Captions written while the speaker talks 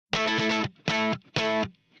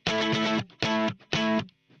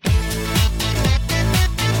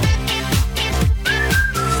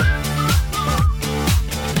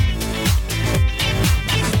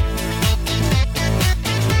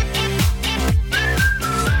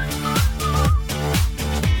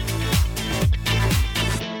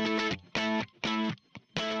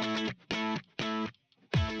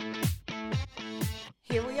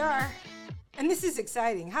Here we are. And this is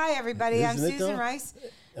exciting. Hi, everybody. I'm Susan Rice.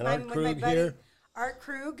 And I'm Art with my Krug buddy, here. Art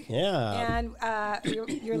Krug. Yeah. And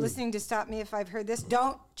you're listening to Stop Me If I've Heard This.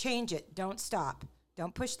 Don't change it. Don't stop.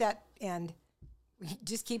 Don't push that end.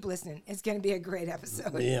 Just keep listening. It's going to be a great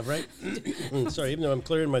episode. Yeah, right. Sorry, even though I'm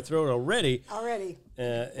clearing my throat already.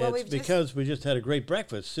 It's because we just had a great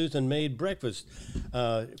breakfast. Susan made breakfast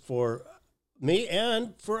for me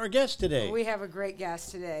and for our guest today. We have a great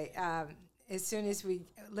guest today. As soon as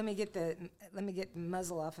let me get the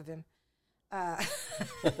muzzle off of him.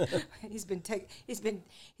 He's been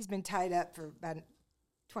tied up for about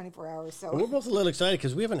 24 hours. So And we're both a little excited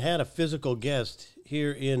because we haven't had a physical guest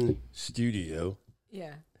here in studio.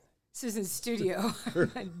 Yeah, Susan's studio, Her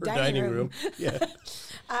dining room. Yeah,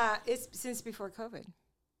 it's since before COVID.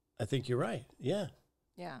 I think you're right. Yeah.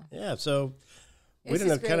 Yeah. So we don't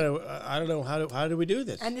know. I don't know how do we do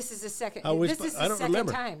this. And this is the second. I Second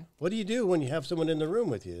remember. time. What do you do when you have someone in the room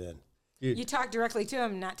with you? Then You talk directly to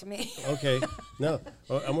him, not to me. Okay. No,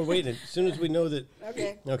 I'm waiting. As soon as we know that.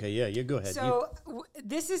 Okay. Okay. Yeah. You go ahead. So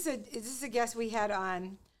this is a guest we had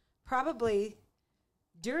on probably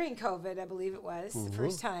during COVID, I believe it was the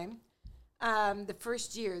first time, the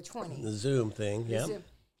first year, 20. The Zoom thing. Yeah.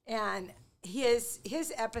 And his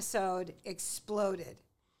episode exploded.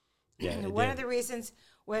 Yeah. And one of the reasons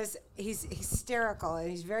was he's hysterical and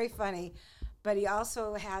he's very funny, but he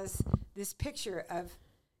also has this picture of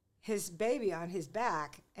his baby on his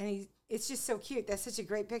back, and it's just so cute. That's such a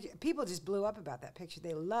great picture. People just blew up about that picture.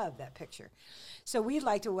 They love that picture. So we'd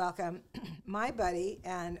like to welcome my buddy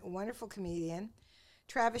and wonderful comedian,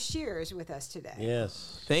 Travis Shears, with us today.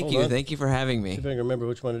 Yes. Thank you. Thank you for having me. See if I can remember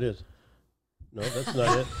which one it is. No, that's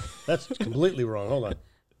not it. That's completely wrong. Hold on.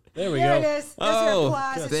 There we go. There it is. There's your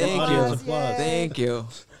applause. It's thank applause. you. Yay. Thank you.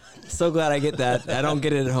 So glad I get that. I don't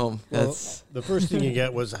get it at home. Well, the first thing you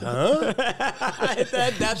get was, huh?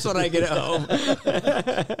 That's what I get at home. I'm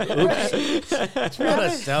not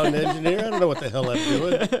a sound engineer. I don't know what the hell I'm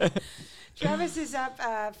doing. Travis is up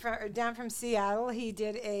down from Seattle. He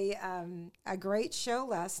did a great show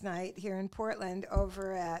last night here in Portland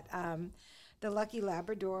over at the Lucky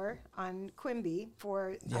Labrador on Quimby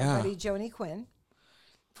for our buddy Joni Quinn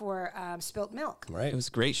for Spilt Milk. Right. It was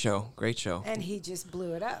a great show. Great show. And he just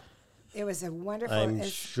blew it up. It was a wonderful. I'm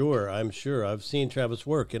sure. I've seen Travis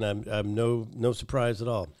work, and I'm no surprise at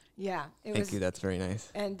all. Yeah. Thank you. That's very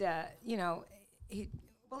nice. And he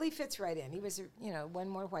fits right in. He was one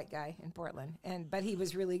more white guy in Portland, but he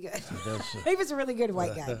was really good. He was a really good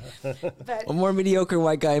white guy. But One more mediocre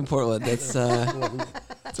white guy in Portland. That's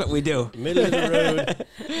what we do. Middle of the road,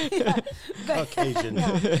 Caucasian.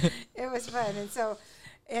 It was fun,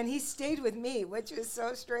 and he stayed with me, which was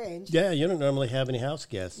so strange. Yeah, you don't normally have any house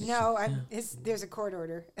guests. No, there's a court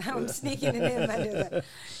order. I'm sneaking in him under the.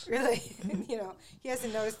 Really, he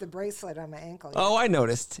hasn't noticed the bracelet on my ankle yet. Oh, I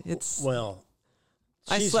noticed.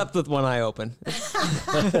 I slept with one eye open.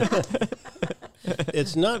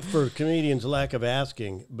 It's not for comedians' lack of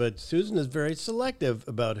asking, but Susan is very selective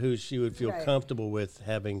about who she would feel comfortable with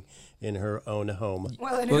having in her own home.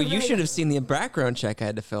 Well, you should have seen the background check I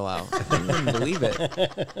had to fill out. I couldn't believe it.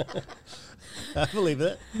 I believe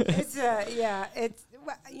it. It's I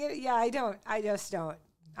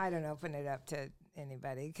don't open it up to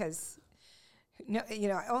anybody because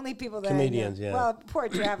only people that comedians. I know. Well, poor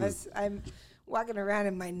Travis. I'm walking around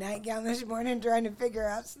in my nightgown this morning trying to figure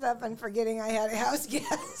out stuff and forgetting I had a house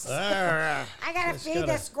guest. I gotta feed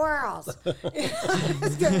the squirrels.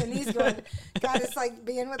 And he's going, God, it's like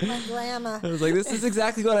being with my grandma. I was like, this is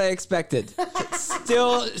exactly what I expected.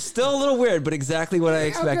 Still a little weird, but exactly what I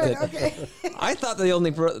expected. Oh, good, okay. I thought the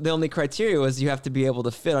only criteria was you have to be able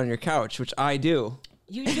to fit on your couch, which I do.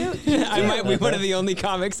 You do. I might be one of the only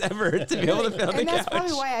comics ever to be able to fit on the couch. And that's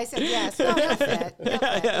probably why I said yes. No, he'll fit.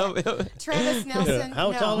 Travis Nelson.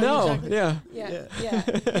 How tall are you? Yeah.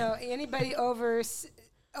 No, anybody over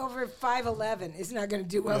 5'11" is not going to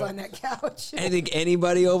do well on that couch. I think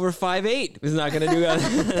anybody over 5'8" is not going to do well on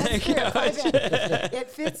that couch.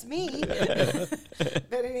 It fits me.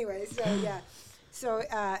 But anyway, so yeah. So,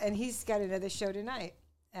 and he's got another show tonight.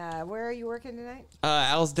 Where are you working tonight?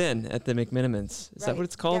 Al's Den at the McMinimans. Is that what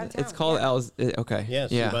it's called? Downtown, It's called Al's. Okay.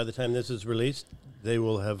 Yes. Yeah. So by the time this is released, they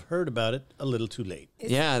will have heard about it a little too late.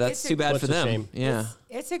 That's too bad for them. Shame. Yeah.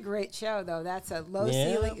 It's a great show, though. That's a low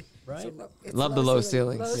ceiling. Right. Love the low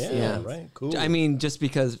ceilings. Yeah. Right. Cool. I mean, just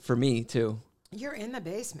because for me too. You're in the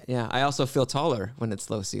basement. Yeah. I also feel taller when it's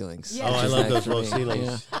low ceilings. Yeah. Oh, I love those low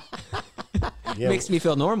ceilings. Yeah. Makes me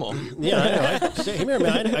feel normal. Yeah, I know. Here,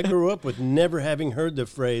 man, I grew up with never having heard the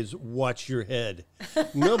phrase "watch your head."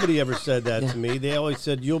 Nobody ever said that to me. They always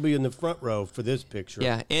said, "You'll be in the front row for this picture."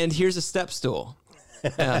 Yeah, and here's a step stool.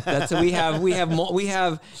 Yeah, that's we have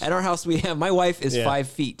at our house. My wife is 5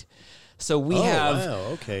 feet. So we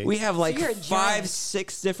have like so 5,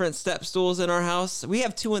 6 different step stools in our house. We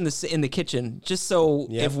have 2 in the kitchen, just so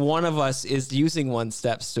if one of us is using one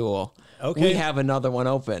step stool, we have another one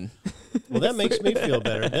open. Well, that makes me feel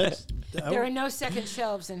better. There are no second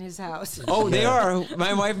shelves in his house. Oh, they are.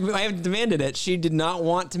 My wife, I have demanded it. She did not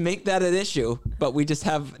want to make that an issue, but we just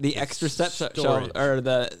have the extra step shelf or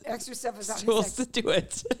the extra stuff is stools to do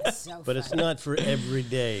it. But it's not for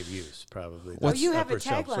everyday use, probably. You have a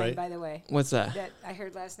tagline, right? By the way. What's that? That I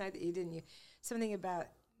heard last night that you didn't. Something about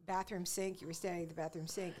bathroom sink. You were standing at the bathroom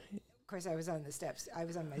sink. Of course, I was on the steps. I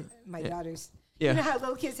was on my daughter's. Yeah. You know how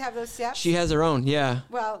little kids have those steps? She has her own, yeah.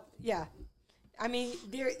 Well, yeah. I mean,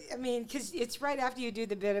 because it's right after you do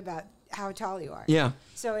the bit about how tall you are. Yeah.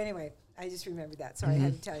 So anyway, I just remembered that. Sorry, I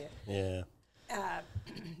had to tell you. Yeah.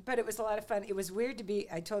 But it was a lot of fun. It was weird to be,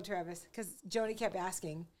 I told Travis, because Joni kept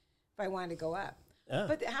asking if I wanted to go up.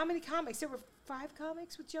 But how many comics? There were 5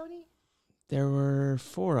 comics with Joni? There were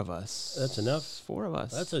 4 of us. That's enough? 4 of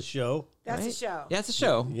us. That's a show. That's a show. Yeah, it's a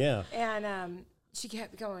show. Yeah. And she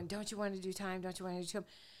kept going, don't you want to do time? Don't you want to do time?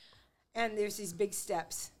 And there's these big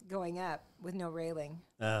steps going up with no railing.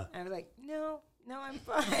 I was like, no, I'm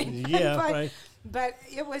fine. Yeah, I'm fine. right. But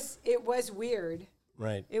it was weird.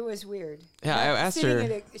 Right. It was weird. Yeah, I asked her.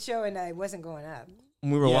 Sitting at a show and I wasn't going up.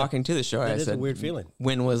 When we were walking to the show, I said, a weird feeling.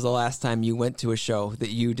 When was the last time you went to a show that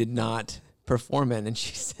you did not perform in? And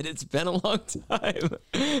she said, it's been a long time.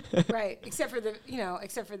 Right. Except for the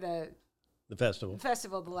festival. The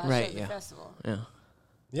last show of the festival. Yeah.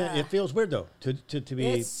 Yeah, it feels weird though to be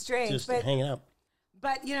it's strange, just but, hanging out.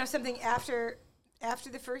 But something after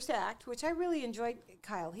the first act, which I really enjoyed.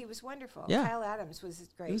 Kyle, he was wonderful. Yeah. Kyle Adams was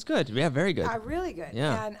great. He was good. Yeah, very good. Really good.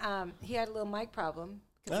 Yeah. And he had a little mic problem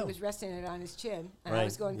because he was resting it on his chin, and I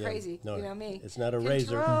was going crazy. No, you know me. It's not a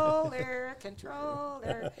razor.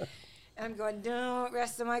 Controller. And I'm going, don't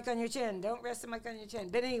rest the mic on your chin. Don't rest the mic on your chin.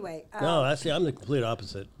 But anyway. No, I'm the complete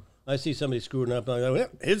opposite. I see somebody screwing up, and I go,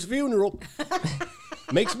 his funeral.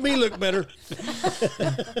 Makes me look better.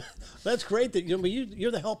 That's great that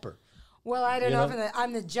you're the helper. Well, I don't know if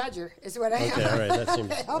I'm the judger is what I am. Okay, all right. That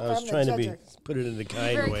seems, I was trying to put it in a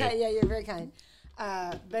kind way. Yeah, you're very kind.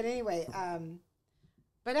 But anyway,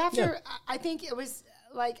 but after, I think it was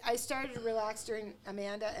like I started to relax during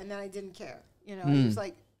Amanda, and then I didn't care. It was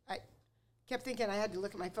like I kept thinking I had to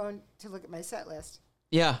look at my phone to look at my set list.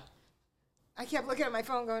 Yeah. I kept looking at my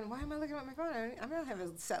phone going, why am I looking at my phone? I don't have a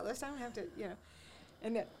set list. I don't have to,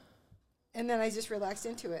 And then I just relaxed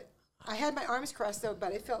into it. I had my arms crossed, though,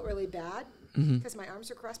 but it felt really bad because my arms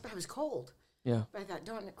were crossed, but I was cold. Yeah. But I thought,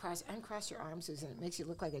 don't uncross your arms, Susan. It makes you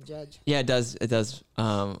look like a judge. Yeah, it does. It does.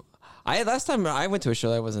 Last time I went to a show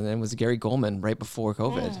that I wasn't in was Gary Goldman right before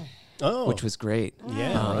COVID, which was great.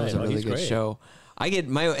 Yeah, it was a really good show.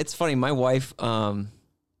 It's funny. My wife,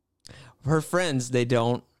 her friends, they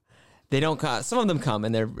don't come. Some of them come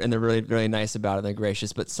and they're really, really nice about it. They're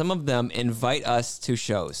gracious, but some of them invite us to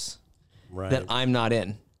shows that I'm not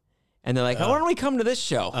in. And they're like, why don't we come to this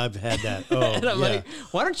show? I've had that. Oh, and I'm like,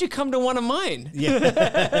 why don't you come to one of mine? Yeah.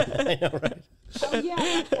 I know, right? Oh,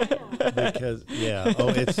 yeah. Because,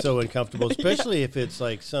 it's so uncomfortable, especially if it's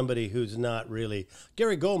like somebody who's not really.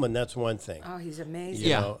 Gary Goldman, that's one thing. Oh, he's amazing.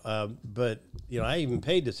 You know, but, I even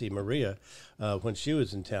paid to see Maria when she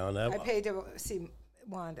was in town. I paid to see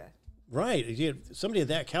Wanda. Right. Somebody of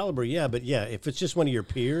that caliber, but if it's just one of your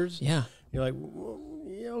peers, you're like, well,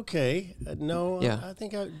 okay. I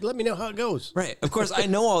think let me know how it goes. Right. Of course, I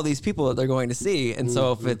know all these people that they're going to see, and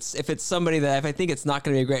so if it's somebody that if I think it's not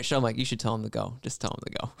going to be a great show, I'm like, you should tell them to go. Just tell them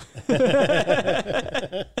to go.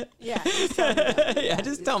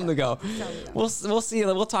 Just tell them to go. We'll see.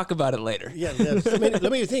 We'll talk about it later. Yeah.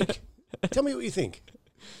 Let me think. Tell me what you think.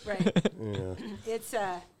 Right. Yeah. It's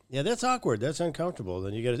Yeah, that's awkward. That's uncomfortable.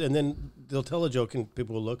 Then and then they'll tell a joke, and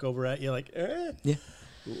people will look over at you like, yeah.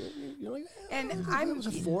 You're like, and I'm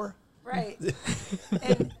a 4, right?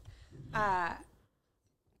 And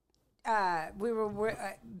we were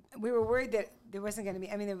worried that there wasn't going to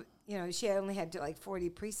be. I mean, she only had like 40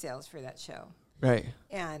 pre-sales for that show. Right.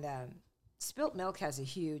 And Spilt Milk has a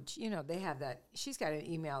huge. They have that. She's got an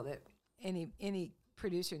email that any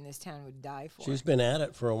producer in this town would die for. She's been at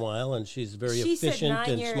it for a while, and she's very efficient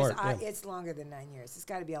and years, smart. It's longer than 9 years. It's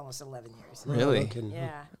got to be almost 11 years. Really?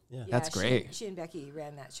 Yeah. That's great. She and Becky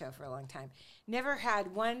ran that show for a long time. Never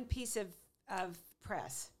had one piece of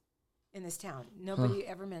press in this town. Nobody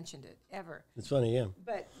ever mentioned it, ever. It's funny, yeah.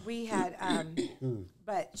 But we had,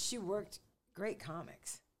 but she worked great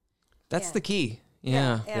comics. That's the key.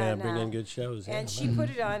 Yeah. Bring in good shows. And she put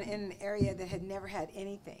it on in an area that had never had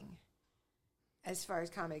anything as far as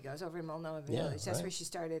comedy goes, over in Multnomah Village. That's where she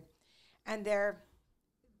started. And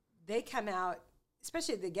they come out,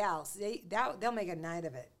 especially the gals, they'll make a night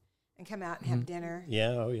of it and come out and have dinner.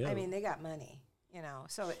 Yeah, oh yeah. I mean, they got money,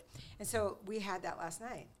 So we had that last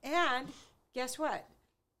night. And guess what?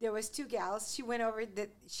 There was 2 gals. She went over that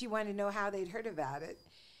she wanted to know how they'd heard about it.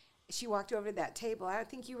 She walked over to that table. I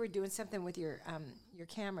think you were doing something with your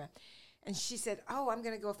camera. And she said, "Oh, I'm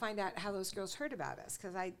going to go find out how those girls heard about us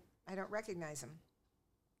because I don't recognize them."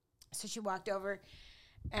 So she walked over,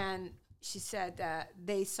 and she said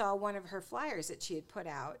they saw one of her flyers that she had put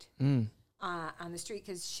out on the street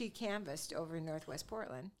because she canvassed over in Northwest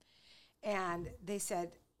Portland. And they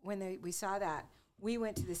said, when we saw that, we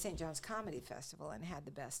went to the St. John's Comedy Festival and had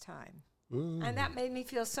the best time. And that made me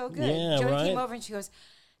feel so good. Yeah, Joni came over and she goes,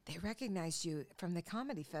 "They recognized you from the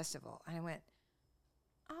comedy festival." And I went,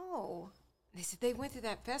 "Oh." They said they went to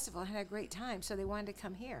that festival and had a great time, so they wanted to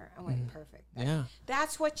come here. I went, perfect.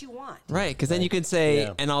 That's what you want. Right, because then you can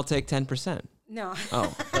say, and I'll take 10%. No.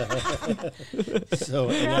 Oh. So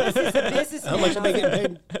this is a businessman. how much am I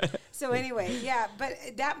getting paid? So anyway, but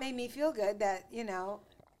that made me feel good that,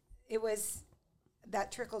 it was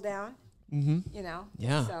that trickle down,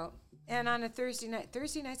 Yeah. So, and on a Thursday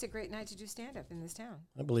night's a great night to do stand-up in this town.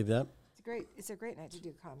 I believe that. It's a great night to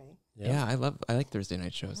do comedy. Yeah, I like Thursday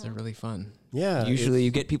night shows. They're really fun. Yeah. Usually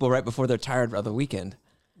you get people right before they're tired of the weekend.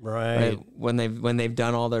 Right. When they've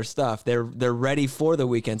done all their stuff, they're ready for the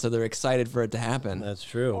weekend, so they're excited for it to happen. That's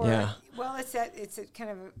true. Well, it's a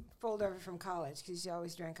kind of a fold over from college because you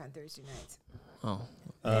always drank on Thursday nights. Oh.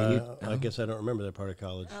 I guess I don't remember that part of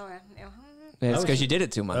college. Oh, it's because you did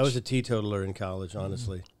it too much. I was a teetotaler in college,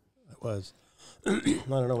 honestly. I was. I don't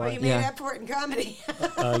know why. Well, you made up for it in comedy.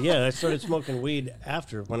 I started smoking weed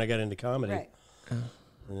when I got into comedy. Right. And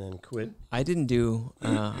then quit. I didn't do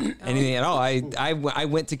anything at all. I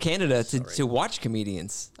went to Canada to watch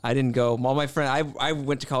comedians. I didn't go. All my friends. I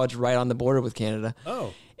went to college right on the border with Canada.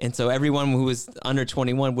 Oh. And so everyone who was under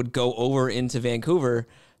 21 would go over into Vancouver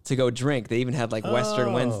to go drink. They even had like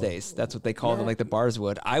Western Wednesdays. That's what they called them, like the bars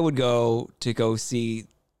would. I would go see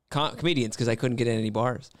comedians because I couldn't get in any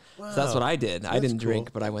bars. Wow. So that's what I did. I didn't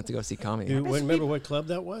drink, but I went to go see comedy. You remember what club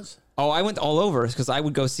that was? Oh, I went all over because I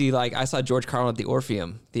would go see I saw George Carlin at the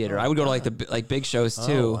Orpheum Theater. I would go to the big shows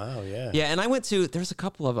too. Oh, wow, yeah. Yeah, and I went to. There's a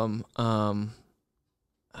couple of them. Go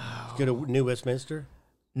to New Westminster.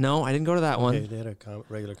 No, I didn't go to that one. Okay, they had a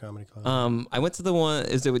regular comedy club. I went to the one.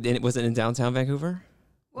 Was it in downtown Vancouver?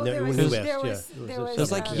 Well, there was It was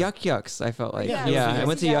like Yuck Yucks. I felt like I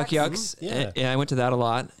went to Yuck Yucks. Mm-hmm. I went to that a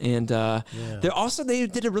lot, and they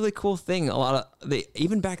did a really cool thing.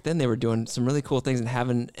 Even back then they were doing some really cool things and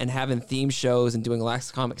having theme shows and doing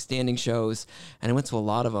last comic standing shows. And I went to a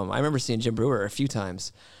lot of them. I remember seeing Jim Brewer a few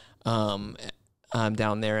times down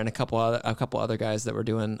there, and a couple other guys that were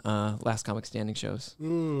doing last comic standing shows.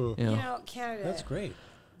 Canada. That's great.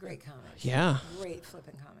 Great comics. Yeah. Great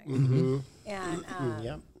flipping comics. Mm-hmm.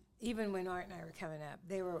 And even when Art and I were coming up,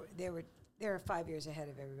 they were 5 years ahead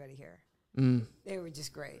of everybody here. They were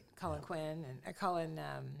just great. Colin Quinn and Colin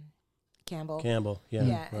Campbell. Campbell, yeah.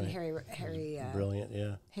 Yeah, right. and Harry. Brilliant,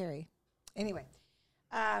 yeah. Harry. Anyway,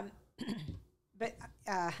 but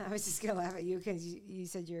I was just gonna laugh at you because you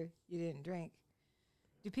said you didn't drink.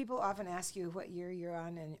 Do people often ask you what year you're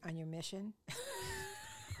on your mission?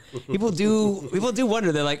 People do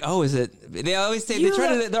wonder. They're like, "Oh, is it?" They always say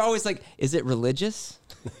they're always like, "Is it religious?"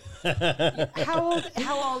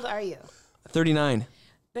 How old are you? 39.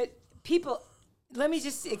 But people, let me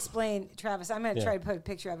just explain, Travis. I'm going to try to put a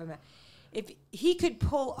picture of him. If he could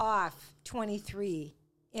pull off 23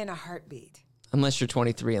 in a heartbeat. Unless you're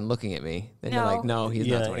 23 and looking at me, then you're like, "No, he's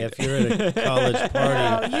not 23." If you're at a college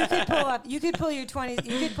party, no, you could pull up. You could pull your 20s.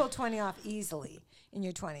 You could pull 20 off easily in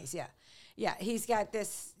your 20s. Yeah. Yeah, he's got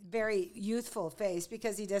this very youthful face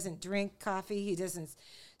because he doesn't drink coffee, he doesn't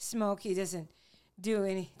smoke, he doesn't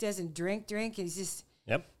drink. He's just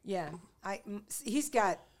Yep. Yeah, he's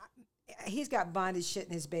got He's got bondage shit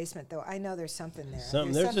in his basement, though. I know there's something there.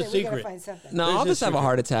 There's a secret. We gotta find something. No, I'll just have a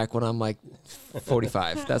heart attack when I'm like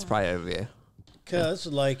 45. That's probably it. Because,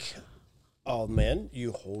 like all men,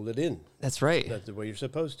 you hold it in. That's right. That's the way you're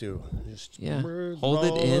supposed to. Just hold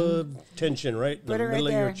it in. Tension right in the middle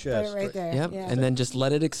of your chest. Put it right there. Yep. Yeah. And then just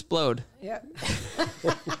let it explode. Yep.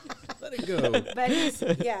 Let it go. But that's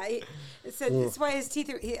why his teeth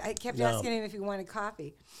are. I kept asking him if he wanted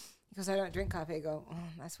coffee. He goes, I don't drink coffee. I go,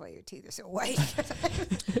 that's why your teeth are so white.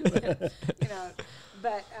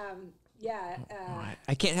 But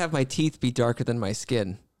I can't have my teeth be darker than my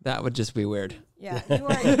skin. That would just be weird. Yeah,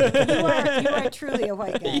 you are truly a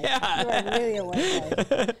white guy. Yeah. You are really a white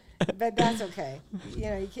guy. But that's okay.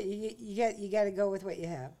 You got to go with what you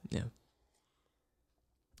have. Yeah.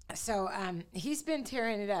 So he's been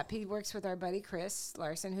tearing it up. He works with our buddy Chris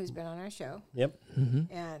Larson, who's been on our show. Yep.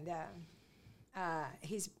 Mm-hmm. And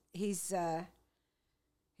he's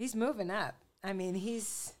moving up. I mean,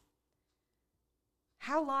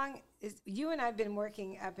 how long is you and I've been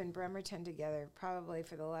working up in Bremerton together? Probably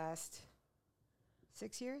for the last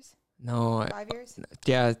 6 years. No, 5 years.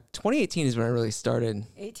 Yeah, 2018 is when I really started.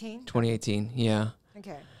 18. 2018. Yeah.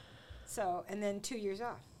 Okay. So and then 2 years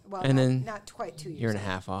off. Well, and then not quite 2 years. Year and a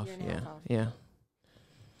half off. Yeah.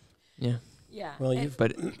 Yeah. Well, you've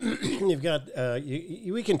got we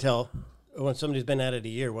can tell when somebody's been at it a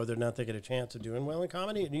year whether or not they get a chance of doing well in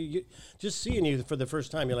comedy. And you just seeing you for the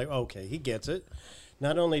first time, you're like, okay, he gets it.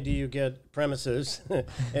 Not only do you get premises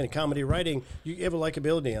and comedy writing, you have a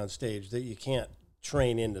likability on stage that you can't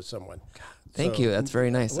train into someone. Thank you. That's very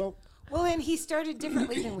nice. Well, and he started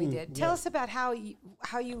differently than we did. Tell us about how you.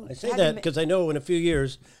 I say that because I know in a few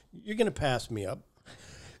years you're going to pass me up,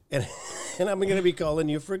 and I'm going to be calling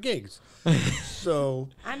you for gigs. So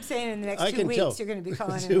I'm saying in the next 2 weeks you're going to be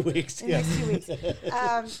calling in 2 weeks. In the next 2 weeks.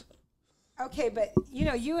 Okay, but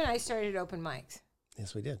you and I started open mics.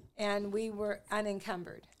 Yes, we did. And we were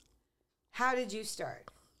unencumbered. How did you start?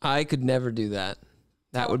 I could never do that.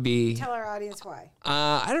 That would be... Tell our audience why.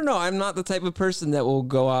 I don't know. I'm not the type of person that will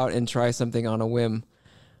go out and try something on a whim.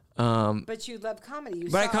 But you love comedy.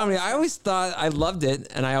 I always thought I loved it,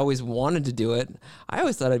 and I always wanted to do it. I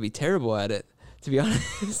always thought I'd be terrible at it, to be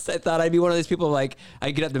honest. I thought I'd be one of those people like, I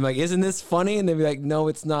get up and be like, isn't this funny? And they'd be like, no,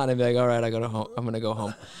 it's not. And I'd be like, all right, I'm going to go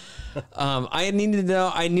home. I needed to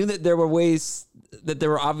know. I knew that there were ways, that there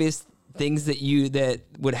were obvious things that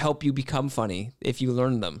would help you become funny if you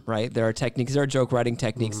learn them, right? There are joke writing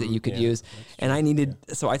techniques that you could use. And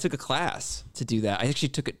so I took a class to do that. I actually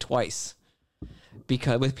took it twice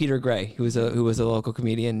with Peter Gray, who was a local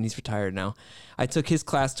comedian, and he's retired now. I took his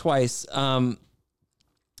class twice. I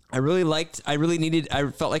felt like I really needed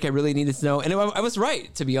to know. And I was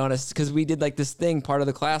right, to be honest, because we did like this thing. Part of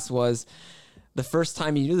the class was the first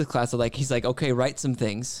time you do the class, he's like, okay, write some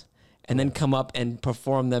things. And then come up and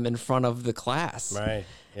perform them in front of the class. Right.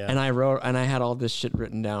 Yeah. And I had all this shit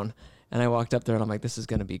written down. And I walked up there and I'm like, this is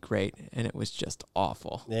going to be great. And it was just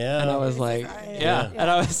awful. Yeah. And I was like, yeah.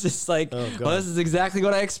 And I was just like, well, this is exactly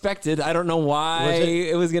what I expected. I don't know why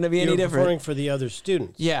it was going to be any different. Performing for the other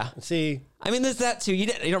students. Yeah. See, I mean, there's that too. You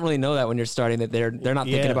don't really know that when you're starting, that they're not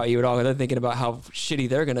thinking about you at all. They're thinking about how shitty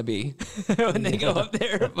they're going to be when they go up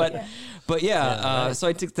there. But yeah. So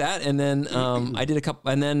I took that, and then I did a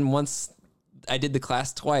couple, and then once I did the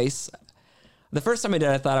class twice. The first time I did,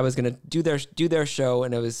 I thought I was going to do their show,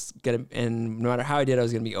 and and no matter how I did, I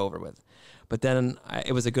was going to be over with. But then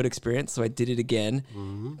it was a good experience, so I did it again,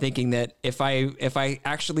 thinking that if I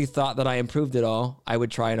actually thought that I improved it all, I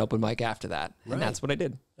would try an open mic after that, and that's what I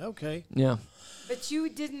did. Okay. Yeah. But you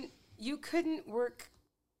couldn't work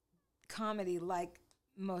comedy like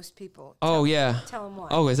most people. Tell them why.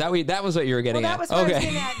 Oh, that was what you were getting at? That was what I was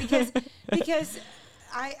getting at, because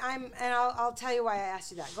I'll tell you why I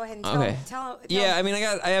asked you that. Go ahead and tell. Yeah, I mean,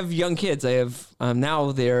 I have young kids. I have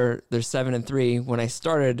now they're 7 and 3. When I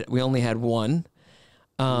started, we only had one,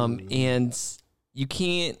 and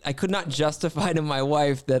I could not justify to my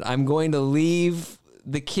wife that I'm going to leave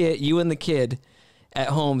you and the kid at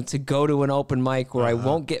home to go to an open mic where I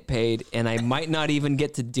won't get paid and I might not even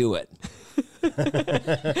get to do it.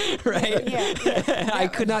 Right? Yeah. I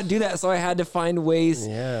could not do that, so I had to find ways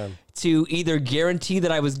to either guarantee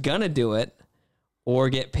that I was gonna do it or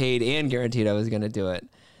get paid and guaranteed I was gonna do it,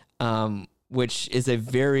 which is a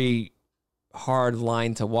very hard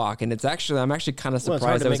line to walk. And I'm actually kind of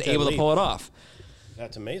surprised I was able to pull it off.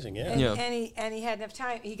 That's amazing, And he had enough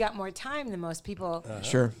time. He got more time than most people.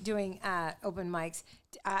 Sure. Doing open mics.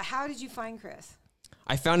 How did you find Chris?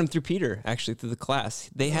 I found him through Peter, actually, through the class.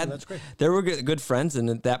 That's great. They were good friends, and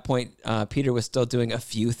at that point, Peter was still doing a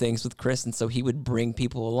few things with Chris, and so he would bring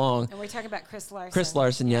people along. And we're talking about Chris Larson. Chris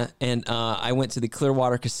Larson, yeah. And I went to the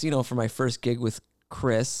Clearwater Casino for my first gig with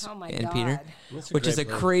Chris Oh my and God. Peter, That's a which is great a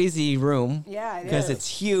place. crazy room. Yeah, it because is. it's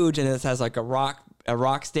huge and it has like a rock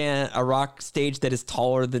stage that is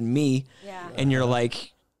taller than me. Yeah. And you're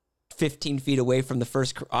like 15 feet away from the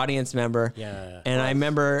first audience member. Yeah. And I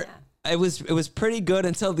remember it was pretty good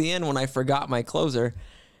until the end when I forgot my closer,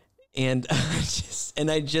 and I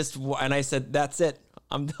said, "That's it,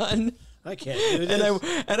 I'm done." I can't do And this.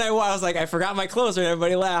 I was like, I forgot my closer, and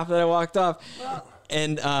everybody laughed, and I walked off. Well,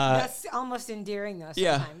 And that's almost endearing, though,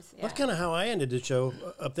 yeah. sometimes. Yeah. That's kind of how I ended the show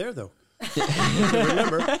up there, though. I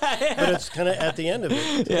remember, but it's kind of at the end of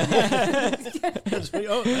it.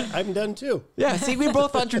 Yeah. I'm done too. yeah, see, we're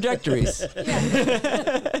both on trajectories.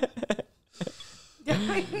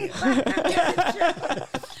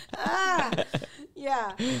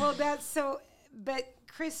 Yeah. Well, that's so. But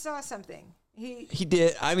Chris saw something. He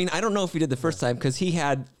did. I mean, I don't know if he did the first time because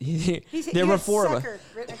there He were had four of us. sucker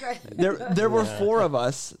written across- There were four of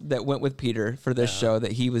us that went with Peter for this show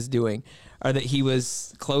that he was doing, or that he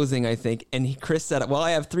was closing, I think. And Chris said, "Well,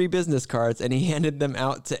 I have 3 business cards," and he handed them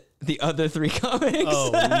out to the other 3 comics.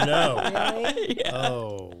 Oh no! Really? Yeah.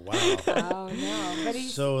 Oh wow! Oh no! But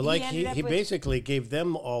So like he ended up with- basically gave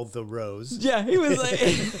them all the rows. Yeah, he was like,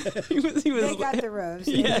 he was They like, got the rose,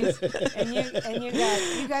 Yes. and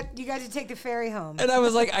you got to take the ferry home. and I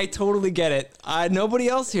was like, I totally get it. Nobody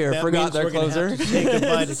else here That forgot means their we're gonna closer. have to say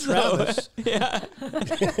goodbye to So, Travis. Yeah.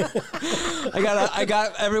 I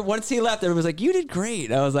got once he left, everyone was like, "You did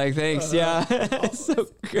great." I was like, "Thanks." Yeah. So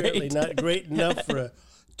Apparently great. not great enough for a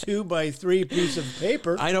 2x3 piece of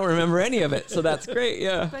paper. I don't remember any of it, so that's great.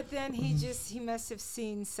 Yeah. But then he must have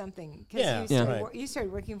seen something because Yeah, you, started right. you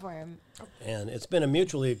started working for him. And it's been a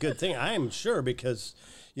mutually good thing, I'm sure, because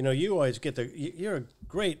you always get you're a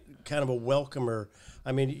great kind of a welcomer.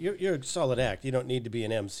 I mean, you're a solid act. You don't need to be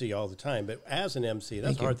an MC all the time, but as an MC,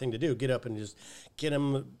 that's a hard thing to do. Get up and just get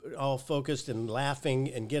them all focused and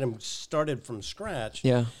laughing and get them started from scratch.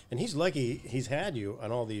 Yeah. And he's lucky he's had you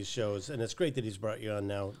on all these shows, and it's great that he's brought you on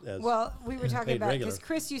now. Well, we were talking paid about regular. because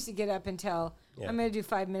Chris used to get up and tell, Yeah. "I'm going to do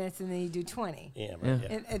 5 minutes," and then he'd do 20 Yeah, right.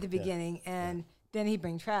 Yeah. at the beginning, and then he'd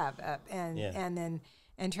bring Trav up, and then.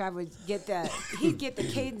 And Trav would get he'd get the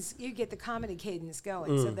cadence, you get the comedy cadence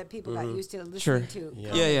going, so that people got used to listening to. Yeah.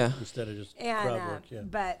 comedy. Yeah. Instead of just And crowd work. Yeah.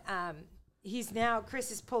 but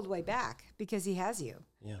Chris is pulled way back because he has you,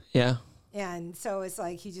 Yeah. Yeah. and so it's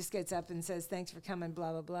like he just gets up and says, "Thanks for coming,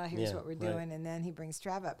 blah blah blah. Here's Yeah, what we're right. doing," and then he brings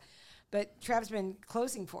Trav up. But Trav's been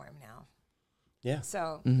closing for him now. Yeah.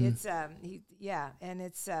 So Mm-hmm. it's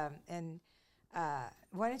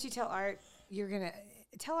why don't you tell Art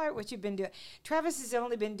tell Art what you've been doing? Travis has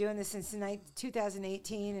only been doing this since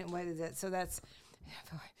 2018, and what is it? So that's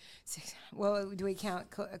 4, 6. Well, do we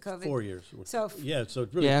count COVID? 4 years. So Yeah, so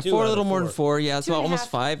it's really Yeah, 2 4, out a of little more than 4. 4. Yeah, it's 2.5. almost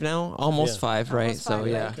 5 now. Almost Yeah. 5, right? almost So 5,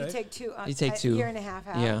 yeah. right? You take 2. You take 2. A year and a half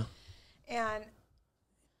out. Yeah. And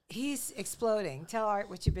he's exploding. Tell Art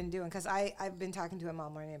what you've been doing, because I've been talking to him all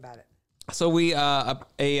morning about it. So we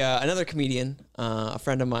another comedian, a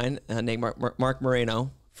friend of mine named Mark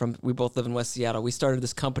Moreno. We both live in West Seattle. We started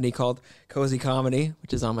this company called Cozy Comedy,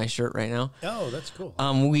 which is on my shirt right now. Oh, that's cool.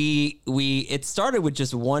 It started with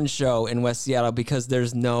just one show in West Seattle because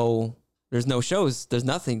there's no shows. There's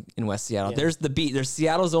nothing in West Seattle. Yeah. There's the beach. There's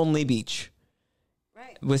Seattle's only beach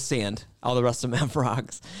Right. with sand. All the rest of them have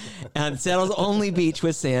rocks. And Seattle's only beach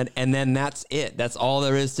with sand, and then that's it. That's all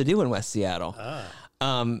there is to do in West Seattle.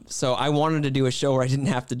 So I wanted to do a show where I didn't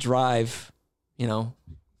have to drive,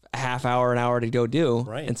 a half hour, an hour to go do.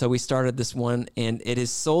 Right. And so we started this one, and it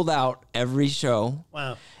is sold out every show.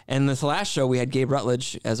 Wow. And this last show, we had Gabe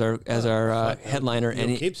Rutledge as our headliner, You'll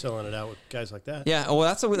and keep selling it out with guys like that. yeah, well,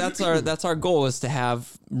 that's our goal is to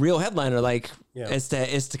have real headliner, Yeah. is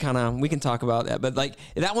to kind of, we can talk about that, but like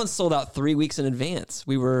that one sold out 3 weeks in advance.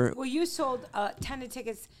 Well, you sold a ton of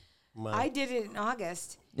tickets. Wow. I did it in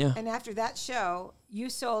August. Yeah. And after that show,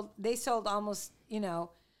 they sold almost,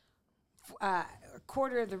 a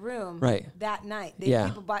quarter of the room Right. that night. Yeah.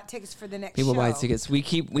 People bought tickets for the next People show. buy tickets. We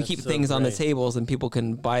keep so things on the great. tables, and people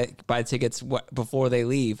can buy tickets before they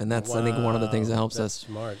leave, and that's I think one of the things that helps That's us.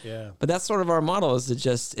 smart, yeah. But that's sort of our model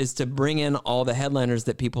is to bring in all the headliners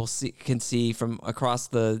that people can see from across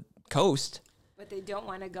the coast. But they don't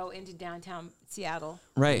want to go into downtown Seattle.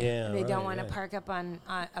 Right. Yeah, And they don't right, want to right. park up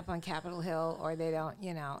on Capitol Hill, or they don't,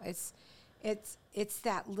 it's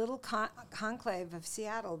that little conclave of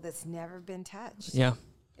Seattle that's never been touched. Yeah.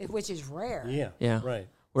 Which is rare. Yeah, Yeah. right.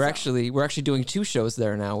 We're actually doing 2 shows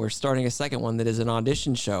there now. We're starting a second one that is an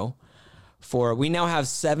audition show for. We now have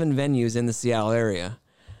 7 venues in the Seattle area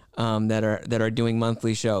that are doing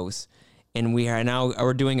monthly shows, and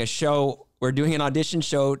we're doing a show. We're doing an audition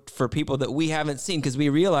show for people that we haven't seen, because we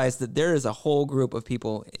realize that there is a whole group of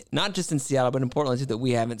people, not just in Seattle, but in Portland too, that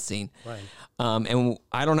we haven't seen. Right. And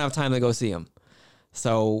I don't have time to go see them.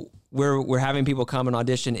 So we're having people come and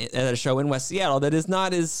audition at a show in West Seattle that is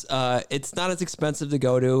not as it's not as expensive to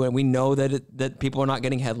go to, and we know that people are not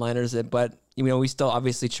getting headliners, but we still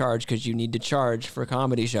obviously charge, because you need to charge for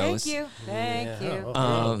comedy shows. Thank you.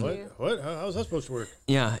 What? How's that supposed to work?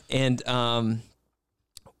 Yeah, and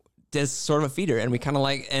there's sort of a feeder, and we kind of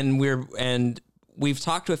and we've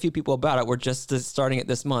talked to a few people about it. We're just starting it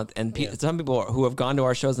this month, and some people who have gone to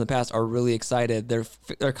our shows in the past are really excited.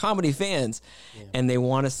 They're comedy fans, and they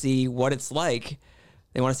want to see what it's like.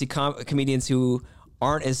 They want to see comedians who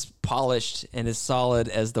aren't as polished and as solid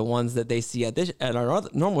as the ones that they see at our other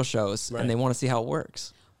normal shows, and they want to see how it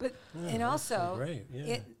works. But and also, great.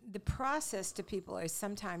 Yeah. the process to people is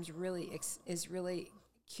sometimes really really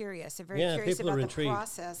curious. They're very curious people are about the intrigued.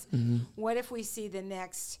 process. What if we see the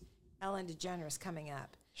next Ellen DeGeneres coming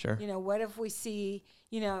up? Sure. What if we see,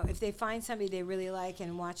 if they find somebody they really like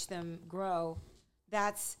and watch them grow?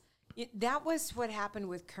 That was what happened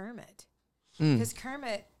with Kermit. Because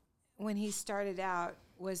Kermit, when he started out,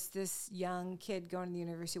 was this young kid going to the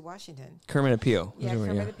University of Washington. Kermit Apio. Yeah,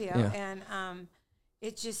 Kermit Apio. Yeah. And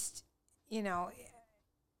it just,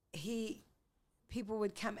 people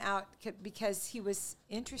would come out because he was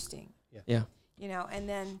interesting. Yeah. And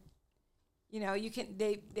then,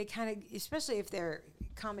 they kind of, especially if they're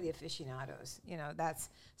comedy aficionados,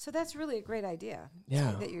 that's really a great idea.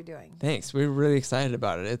 Yeah. That you're doing. Thanks. We're really excited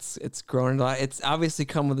about it. It's grown a lot. It's obviously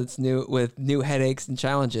come with new headaches and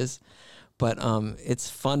challenges, but it's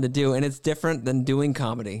fun to do, and it's different than doing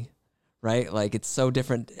comedy, right? Like, it's so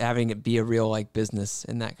different having it be a real business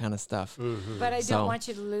and that kind of stuff. Mm-hmm. But I don't want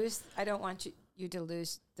you to lose. I don't want you to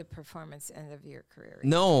lose the performance end of your career.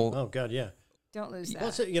 No. Oh God, yeah. Don't lose that.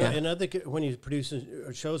 Also, and I think when you produce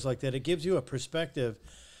shows like that, it gives you a perspective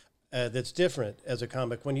that's different as a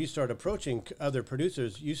comic. When you start approaching other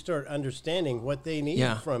producers, you start understanding what they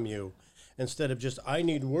need from you. Instead of just, I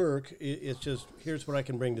need work, it's just, here's what I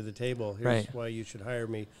can bring to the table. Here's why you should hire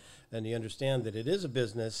me. And you understand that it is a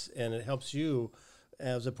business, and it helps you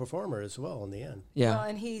as a performer as well in the end. Yeah. Well,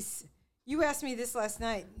 and you asked me this last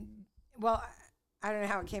night. Well, I don't know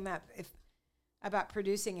how it came up. About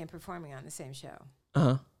producing and performing on the same show.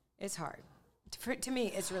 Uh-huh. It's hard. To me,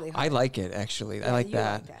 it's really hard. I like it, actually. Yeah, I like you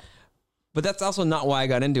that. Like that. But that's also not why I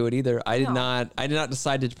got into it either. I did not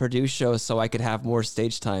decide to produce shows so I could have more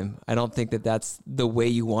stage time. I don't think that that's the way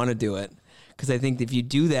you want to do it, because I think if you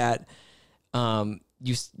do that,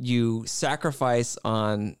 you sacrifice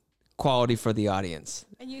on quality for the audience.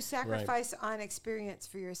 And you sacrifice on experience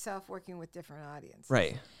for yourself working with different audiences.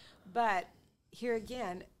 Right. But here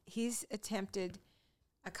again, he's attempted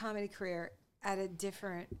a comedy career at a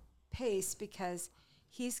different pace because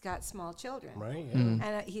he's got small children. Right. Yeah.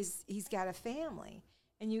 And he's got a family.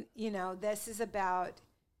 And this is about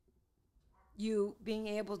you being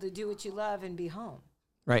able to do what you love and be home.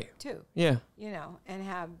 Right. Too. Yeah.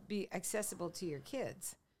 And be accessible to your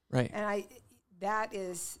kids. Right. And that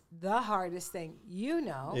is the hardest thing,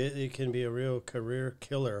 It can be a real career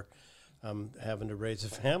killer, having to raise a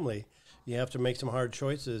family. You have to make some hard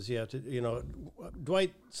choices. You have to,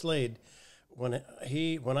 Dwight Slade, when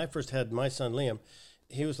I first had my son Liam,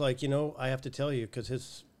 he was like, I have to tell you, because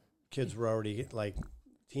his kids were already like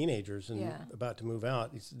teenagers and about to move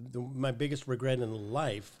out. He said, my biggest regret in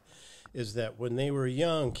life is that when they were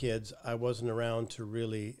young kids, I wasn't around to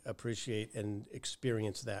really appreciate and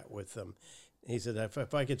experience that with them. He said,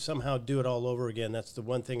 if I could somehow do it all over again, that's the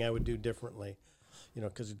one thing I would do differently,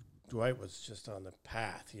 because Dwight was just on the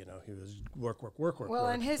path. He was work. Well,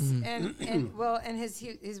 and his and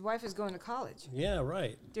his wife was going to college. Yeah,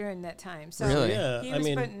 right. During that time, so Really? Yeah, he was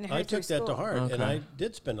putting her I took through that to school. heart, and Okay. I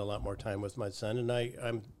did spend a lot more time with my son, and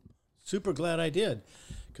I'm super glad I did,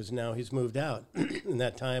 because now he's moved out, and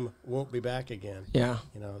that time won't be back again. Yeah.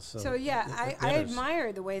 So yeah, I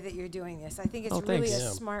admire the way that you're doing this. I think it's really thanks. a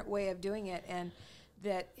Yeah. smart way of doing it, and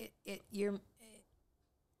that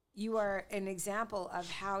you are an example of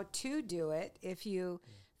how to do it if you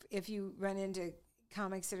run into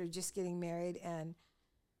comics that are just getting married and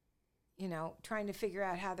trying to figure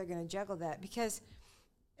out how they're going to juggle that, because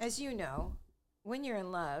as you know, when you're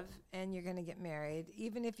in love and you're going to get married,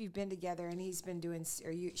 even if you've been together and she's been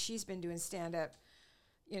doing stand up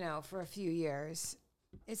for a few years,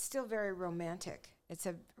 it's still very romantic. It's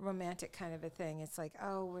a romantic kind of a thing. It's like,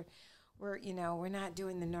 oh, we're not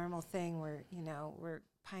doing the normal thing. We're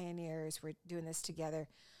pioneers. We're doing this together.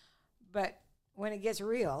 But when it gets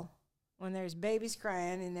real, when there's babies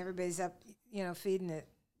crying and everybody's up, feeding at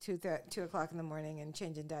 2 o'clock in the morning and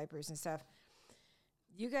changing diapers and stuff,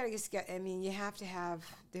 you got to just you have to have,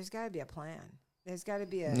 there's got to be a plan. There's got to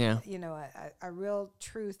be a real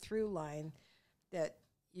true through line that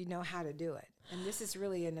you know how to do it. And this is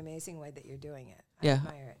really an amazing way that you're doing it. I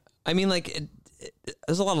admire it. I mean, like,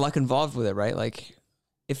 there's a lot of luck involved with it, right? Like,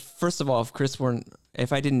 if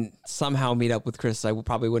I didn't somehow meet up with Chris, I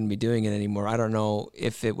probably wouldn't be doing it anymore. I don't know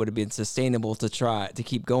if it would have been sustainable to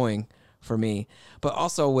keep going for me. But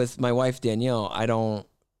also with my wife, Danielle,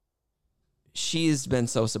 she's been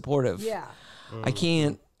so supportive. Yeah. I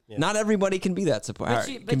can't, not everybody can be that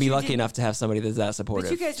supportive. Can be lucky enough to have somebody that's that supportive.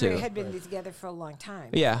 But you guys had been together for a long time.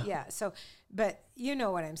 Yeah. Yeah. So, but you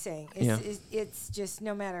know what I'm saying. It's just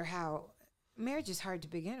no matter how, marriage is hard to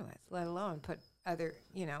begin with, let alone put other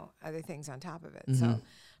things on top of it. Mm-hmm. So,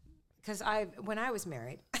 because when I was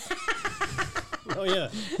married. Oh yeah.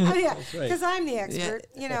 Oh yeah, That's right. because I'm the expert,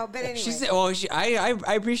 But anyway,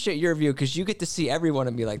 I appreciate your view because you get to see everyone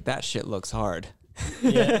and be like, that shit looks hard.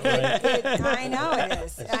 Yeah, right. I know it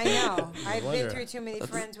is. I know. I've been through too many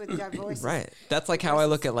friends with divorces. Right. That's like how I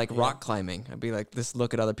look at like rock climbing. I'd be like,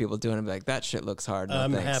 look at other people doing it and be like, that shit looks hard. No,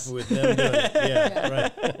 I'm thanks. happy with them doing it. Yeah,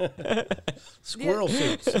 right. Squirrel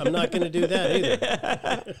suits. I'm not going to do that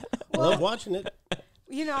either. I love watching it.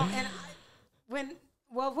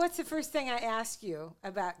 What's the first thing I asked you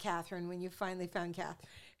about Catherine when you finally found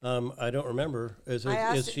Catherine? I don't remember.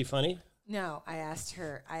 Is she funny? No, I asked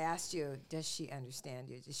you, does she understand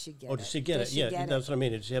you? Does she get it? Oh, does she get it? Yeah, that's what I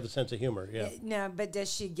mean. Does she have a sense of humor? Yeah. No, but does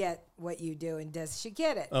she get what you do, and does she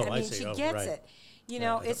get it? Oh, I mean, see. she Oh, gets right. it.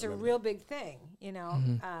 It's a remember. real big thing,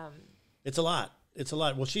 It's a lot. It's a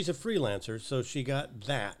lot. Well, she's a freelancer, so she got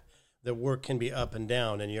that. The work can be up and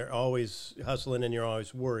down, and you're always hustling, and you're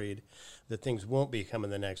always worried that things won't be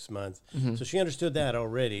coming the next month. Mm-hmm. So she understood that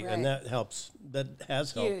already, Right. and that helps. That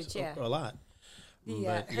has helped Huge, yeah. a lot.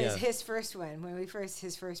 His first one,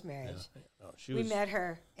 his first marriage. Oh, We met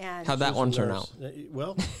her, and How'd that one turn out?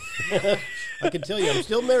 Well, I can tell you, I'm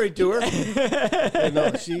still married to her.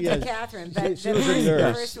 No, she to Catherine, but she the was a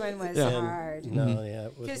nurse. first one was And- hard. No, yeah,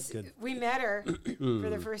 it was Because good. we met her for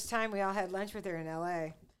the first time. We all had lunch with her in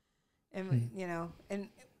L.A. And, and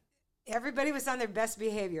everybody was on their best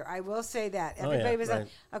behavior. I will say that. Oh, yeah, Everybody was right.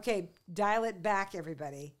 okay, dial it back,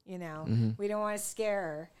 everybody. We don't want to scare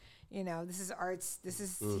her. This is Art's.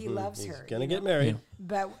 He loves He's her. gonna get married.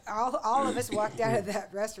 But all of us walked out of that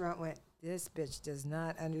restaurant went, this bitch does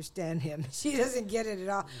not understand him. She doesn't get it at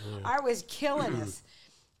all. Art was killing us.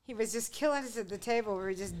 He was just killing us at the table. We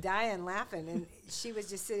were just dying laughing. And she was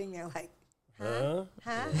just sitting there like, huh?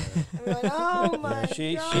 And we went, oh my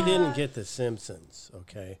She God. didn't get The Simpsons,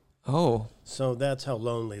 okay? Oh, So that's how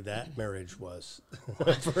lonely that marriage was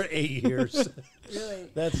for 8 years. Really?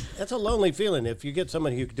 That's a lonely feeling. If you get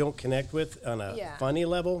someone you don't connect with on a Yeah. funny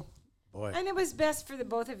level, boy. And it was best for the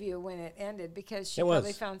both of you when it ended because she It was.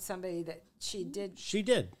 probably found somebody that she did. She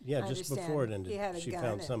did, yeah. Just Understand. before it ended, He had a she gun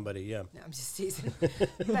found and- somebody. Yeah. No, I'm just teasing.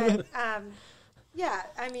 But yeah,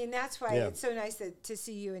 I mean that's why Yeah. it's so nice to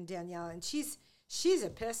see you and Danielle. And she's a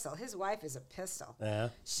pistol. His wife is a pistol. Yeah.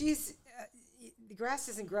 She's the grass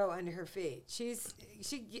doesn't grow under her feet. She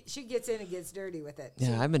gets in and gets dirty with it.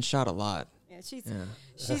 yeah, I've been shot a lot.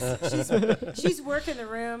 She's working the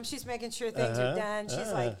room. She's making sure things are done.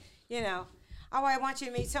 She's like, oh, I want you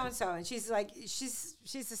to meet so and so, and she's like, she's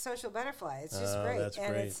a social butterfly. It's just great, that's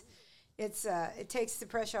and great. it takes the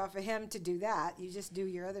pressure off of him to do that. You just do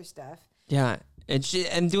your other stuff. Yeah,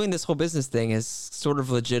 and doing this whole business thing has sort of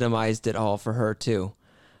legitimized it all for her too.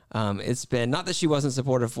 It's been not that she wasn't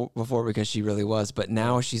supportive before because she really was, but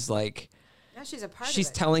now she's like, Now she's a part she's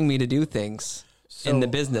of it. telling me to do things in the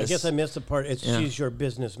business. I guess I missed the part. Yeah. She's your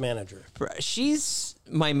business manager. She's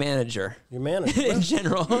my manager Your manager. in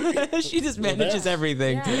general. She just manages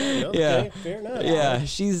everything. Yeah. Okay, Yeah. fair enough. Yeah,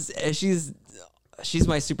 she's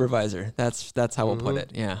my supervisor. That's how we'll put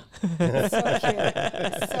it. Yeah. So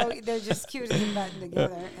cute. So they're just cute as a button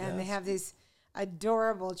together, and they have these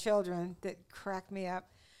adorable children that crack me up.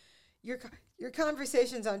 Your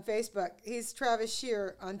conversations on Facebook. He's Travis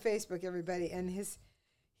Shear on Facebook, everybody, and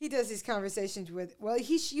he does these conversations with. Well,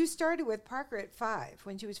 you started with Parker at 5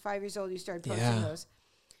 when she was 5 years old. You started posting Yeah. those.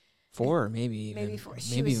 4, maybe even. Maybe 4.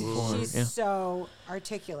 Maybe 4. She's Yeah. so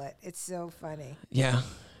articulate. It's so funny, Yeah.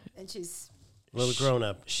 and she's. A little grown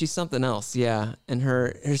up. She's something else, yeah. And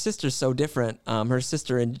her sister's so different. Her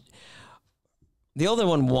sister and the older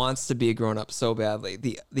one wants to be a grown up so badly.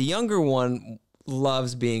 The younger one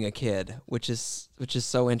loves being a kid, which is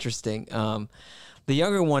so interesting. The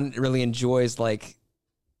younger one really enjoys like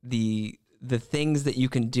the things that you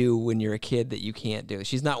can do when you're a kid that you can't do.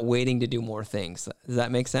 She's not waiting to do more things. Does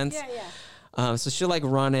that make sense? Yeah. So she'll like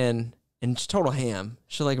run in, and she's total ham.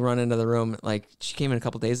 She'll like run into the room. Like she came in a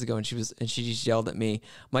couple days ago, and she just yelled at me,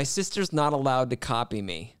 "My sister's not allowed to copy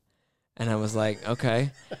me." And I was like,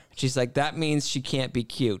 "Okay." She's like, "That means she can't be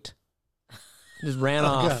cute." Just ran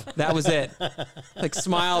off. God. That was it. Like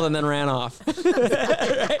smiled and then ran off.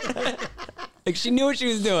 Like she knew what she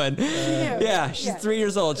was doing. Yeah, she's 3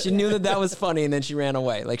 years old. She knew that was funny, and then she ran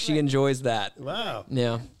away. Like she enjoys that. Wow.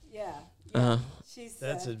 Yeah. Yeah. She's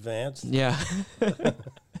That's advanced. Yeah.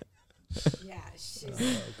 yeah. She's.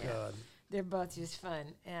 Oh, God. They're both just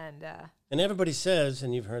fun, and And everybody says,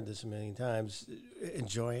 and you've heard this a million times,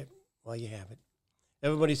 enjoy it while you have it.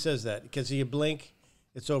 Everybody says that because you blink,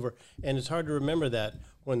 it's over. And it's hard to remember that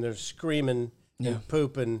when they're screaming and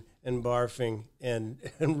pooping and barfing and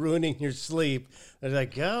ruining your sleep. They're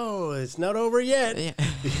like, oh, it's not over yet. Yeah.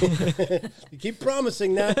 You keep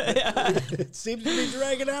promising that. It seems to be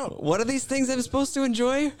dragging out. What are these things I'm supposed to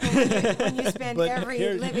enjoy? when you spend But every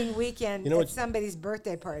here- living weekend you know at what- somebody's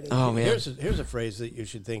birthday party. Oh man. Here's a phrase that you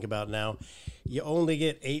should think about now. You only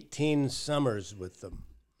get 18 summers with them,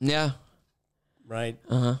 Yeah. right?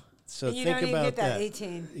 Uh-huh. So And you think don't even about get that that.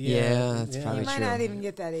 18. Yeah, that's You probably might true. not even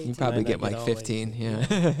get that 18. You probably Might get not like get all 15.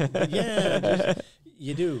 Yeah. But yeah, just-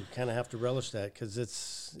 you do kind of have to relish that because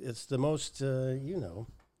it's the most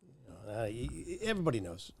everybody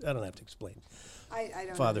knows. I don't have to explain. I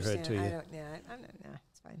don't Fatherhood understand. to I you. don't. Yeah, I'm not. No,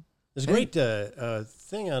 it's fine. There's a great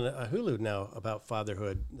thing on Hulu now about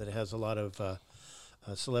fatherhood that has a lot of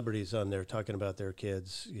celebrities on there talking about their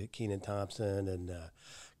kids. Kenan Thompson and God,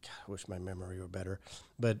 I wish my memory were better,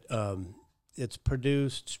 but it's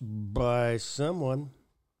produced by someone.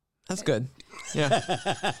 Uh, That's good. Yeah.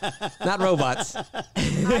 Not robots. I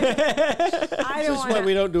This don't is why want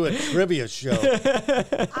we don't do a trivia show. I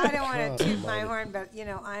don't want God to toot my almighty. horn, but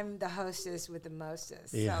I'm the hostess with the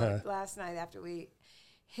mostest. Yeah. So last night after we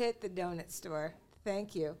hit the donut store,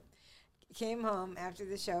 thank you. Came home after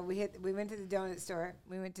the show. We went to the donut store.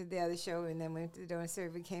 We went to the other show, and then we went to the donut store.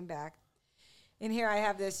 We came back. And here I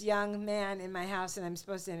have this young man in my house, and I'm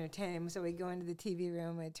supposed to entertain him. So we go into the TV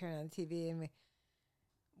room. I turn on the TV, and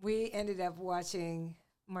we ended up watching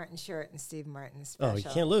Martin Short and Steve Martin's special. Oh, you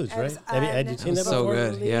can't lose, It right? was Had you seen that so before?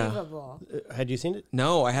 good, yeah. Unbelievable. Had you seen it?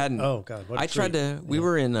 No, I hadn't. Oh God! What a I tried treat. to. We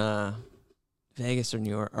were in Vegas or New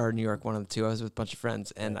York, one of the two. I was with a bunch of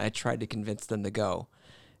friends, and I tried to convince them to go,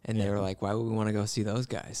 and they were like, "Why would we want to go see those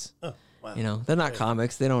guys? Oh, wow. You know, they're not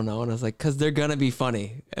comics. They don't know." And I was like, "Cause they're gonna be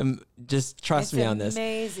funny. And just trust It's me on this."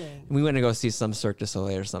 amazing. We went to go see some Cirque du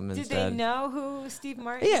Soleil or something Did instead. they know who Steve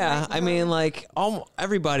Martin? Yeah, was? I mean, like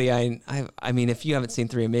everybody. I mean, if you haven't seen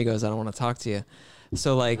Three Amigos, I don't want to talk to you.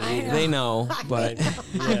 So like they know, but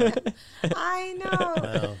Yeah. I know.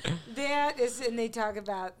 Wow. That is, and they talk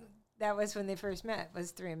about that was when they first met.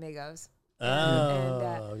 Was Three Amigos.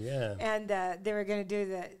 Oh, yeah. And they were going to do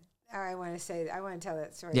the. I want to tell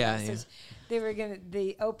that story. Yeah, So yeah. They were going to.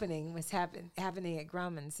 The opening was happening at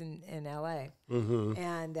Grauman's in L.A. Mm-hmm.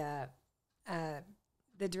 And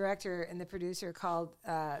the director and the producer called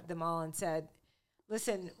them all and said,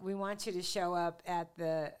 "Listen, we want you to show up at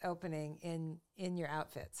the opening in your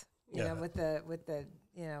outfits. You know, with the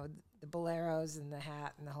the boleros and the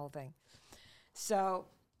hat and the whole thing." So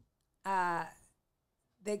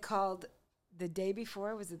they called the day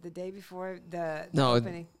before. Was it the day before the No,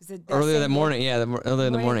 opening? Was it earlier same that day? morning. Yeah, earlier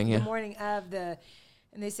in the morning. The Yeah. morning of the,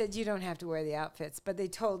 and they said you don't have to wear the outfits, but they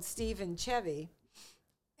told Steve and Chevy,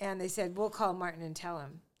 and they said we'll call Martin and tell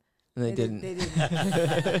him. And they didn't. They didn't.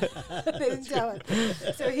 They didn't tell him.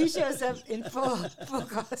 So he shows up in full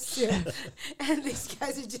costume, and these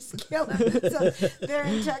guys are just killing him. So they're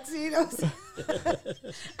in tuxedos.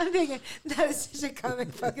 I'm thinking that is such a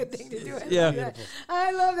comic fucking thing to do. Yeah.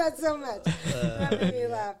 I love that so much. That made me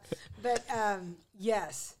laugh. But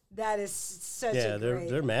yes, that is such Yeah, a great.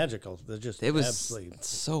 they're magical. They're just It was absolutely.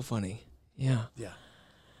 so funny. Yeah. Yeah.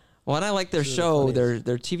 Well, and I like their It's really show, funny.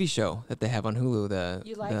 their TV show that they have on Hulu.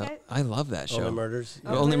 You like it? I love that show. Only Murders.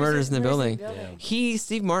 Only Murders in the Building. Yeah.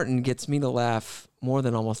 Steve Martin gets me to laugh more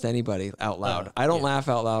than almost anybody out loud. I don't yeah. laugh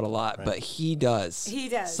out loud a lot, Right. but he does. He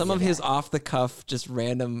does, Some of yeah. his off the cuff, just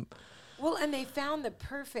random Well, and they found the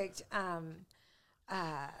perfect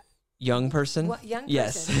young person. young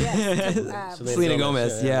Yes. person. Yes. Selena Selena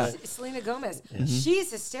Gomez, Gomez. yeah. Yeah. Selena Gomez.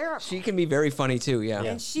 She's hysterical. She can be very funny too. Yeah.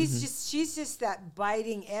 and she's just that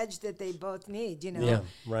biting edge that they both need, you know. Yeah,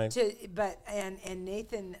 right. And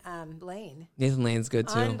Nathan Lane, Nathan Lane's good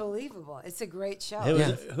too. unbelievable. It's a great show. It was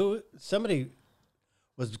Yeah. somebody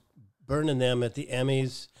was burning them at the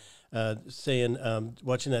Emmys, saying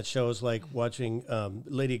watching that show is like watching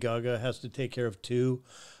Lady Gaga has to take care of two.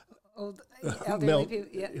 Old elderly people.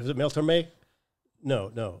 Yeah. Was it Mel Torme?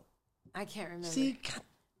 No. I can't remember. See, God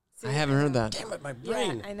I haven't heard that. damn it, my Yeah,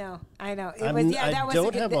 brain. I know. It I'm- was, yeah, that I was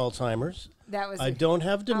don't a have good, Alzheimer's. That was. I a- don't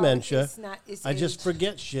have oh, dementia. it's not, it's I just age.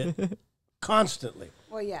 forget shit constantly.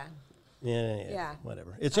 Well, yeah. Yeah.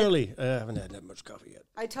 Whatever. It's early. I haven't had that much coffee yet.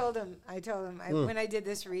 I told him Hmm. when I did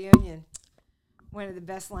this reunion, one of the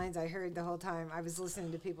best lines I heard the whole time, I was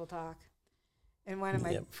listening to people talk. And one of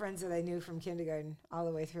my Yep. friends that I knew from kindergarten all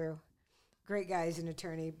the way through, great guy, he's an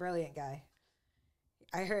attorney, brilliant guy.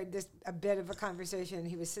 I heard a bit of a conversation.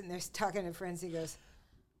 He was sitting there talking to friends. He goes,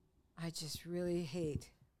 I just really hate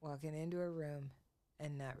walking into a room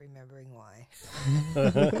and not remembering why.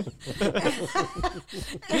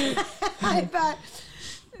 I thought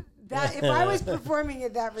that if I was performing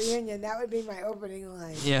at that reunion, that would be my opening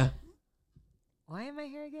line. Yeah. Why am I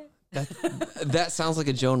here again? That sounds like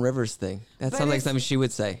a Joan Rivers thing. That But sounds like it's- something she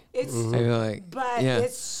would say. It's I feel like, but yeah.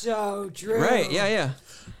 it's so true. Right. Yeah. Yeah.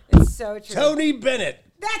 It's so true. Tony Bennett.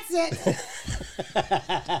 That's it.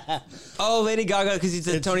 Oh, Lady Gaga, because he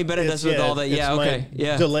said Tony Bennett does with all that. it's Yeah. my Okay.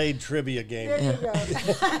 Yeah. Delayed trivia game. There you go.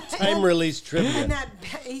 Time release trivia. And that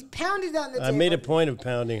he pounded on the table. I made a point of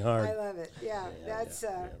pounding hard. I love it. Yeah, that's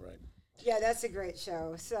right. that's a great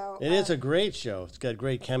show. So It is a great show. It's got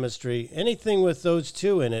great chemistry. Anything with those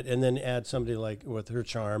two in it, and then add somebody like with her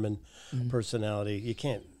charm and personality, you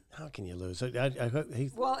can't. How can you lose? well, they and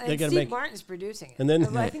gotta Steve make. Martin's producing it. And then-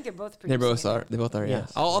 Well, I think they're both They producing both it. are. They both are. Yeah.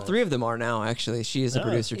 Yes, All right. three of them are now. Actually, she is a Oh,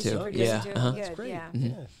 producer Is she too. a producer Yeah. too? Uh-huh. Good, great. yeah.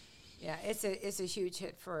 Yeah. Yeah, it's a huge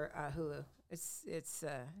hit for Hulu. It's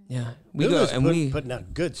Yeah. We Hulu's go and we. putting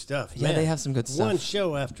out good stuff. Yeah, man. they have some good One stuff.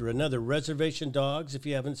 show after another. Reservation Dogs, if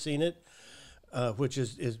you haven't seen it, which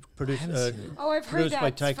is produced haven't seen it. Oh, I've heard produced by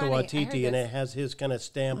that. It's Taika funny. I heard Waititi, and that's- it has his kind of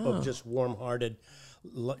stamp Oh. of just warm-hearted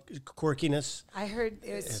quirkiness. I heard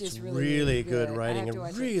it's It's just really good I writing. have to A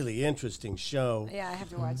watch it. really interesting show. Yeah, I have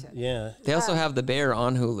to watch it. Yeah. They also have The Bear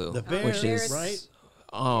on Hulu. The Bear, which is right?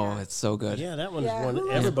 Oh, Yeah. it's so good. Yeah, that one's Yeah, one Hulu's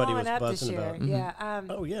everybody was blowing up this buzzing year. about. Mm-hmm. Yeah,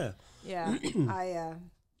 Oh yeah. yeah. I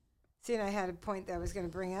see, and I had a point that I was going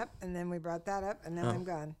to bring up, and then we brought that up, and now I'm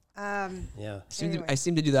gone. Yeah. Anyway. I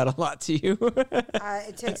seem to do that a lot to you.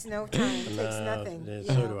 It takes no time. It takes No, nothing. yeah, You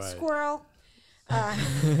so know, do I. Squirrel.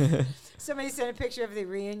 Somebody sent a picture of the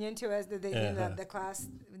reunion to us. That they in the class.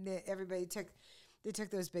 Everybody took. They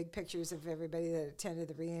took those big pictures of everybody that attended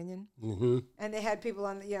the reunion, and they had people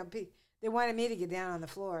on the. They wanted me to get down on the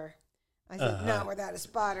floor. I said, no, without a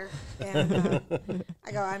spotter. And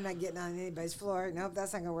I go, I'm not getting on anybody's floor. Nope,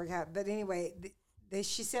 that's not going to work out. But anyway,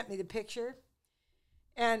 she sent me the picture.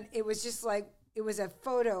 And it was just like, it was a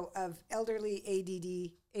photo of elderly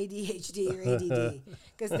ADHD or ADD.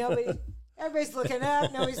 Because everybody's looking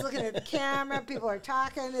up. Nobody's looking at the camera. People are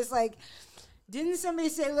talking. It's like, didn't somebody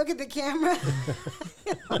say, look at the camera?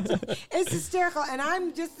 It's hysterical. And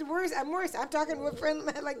I'm just the worst. I'm worse. I'm talking to a friend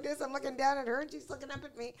like this. I'm looking down at her, and she's looking up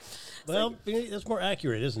at me. Well, that's more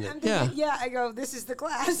accurate, isn't I'm it? thinking, yeah, I go, this is the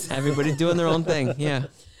class. Everybody's doing their own thing. Yeah.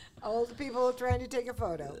 Old people trying to take a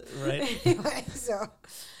photo. Right. Anyway, so,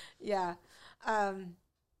 yeah.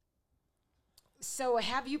 So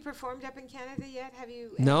have you performed up in Canada yet? Have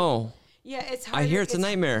you? No. Yeah, it's harder. I hear it's a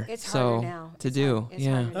nightmare. It's so harder now. to It's do. hard- it's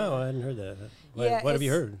Yeah. harder now. Oh, I hadn't heard that. Yeah, What have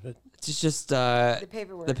you it's- heard? It's just The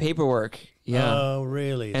paperwork. the paperwork. Yeah. Oh,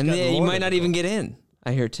 really? It's and gotten then you more might not even difficult. get in.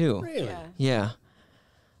 I hear too. Really? Yeah. Yeah.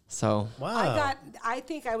 So Wow. I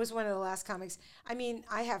think I was one of the last comics. I mean,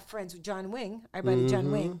 I have friends with John Wing, our buddy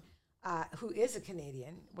John Wing, who is a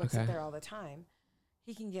Canadian, works up Okay. there all the time.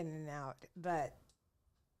 He can get in and out, but.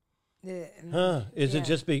 Is Yeah. it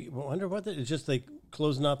just I wonder what it's just like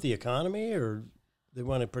closing off the economy, or they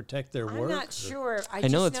want to protect their I'm work? not or- sure. I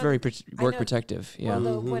know just it's very that- I work know- protective. Yeah.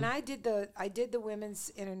 Well, when I did the Women's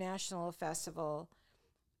International Festival,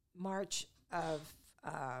 March of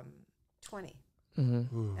 20,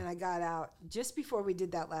 Mm-hmm. and I got out just before we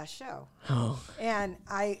did that last show, Oh. and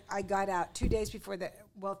I got out 3 days before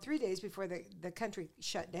the country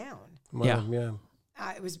shut down. Well, Yeah. Yeah.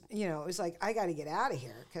 It was like I got to get out of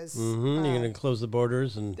here because You're going to close the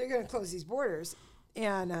borders and. they're going to close these borders,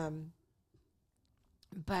 and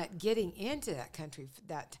but getting into that country,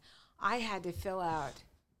 that I had to fill out.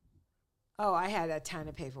 Oh, I had a ton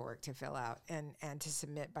of paperwork to fill out and to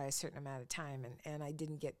submit by a certain amount of time, and I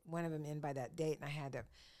didn't get one of them in by that date, and I had to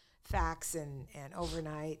fax and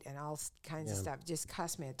overnight and all kinds of stuff. It just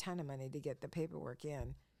cost me a ton of money to get the paperwork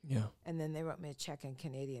in. Yeah. And then they wrote me a check in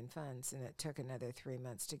Canadian funds, and it took another 3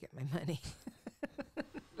 months to get my money.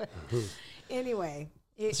 But anyway,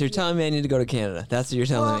 So you're telling me I need to go to Canada? That's what you're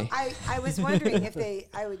telling Well, me. I was wondering if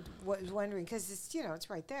was wondering because it's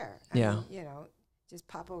right there. I Yeah. mean, just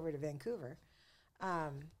pop over to Vancouver,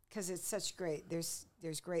 because it's such great. There's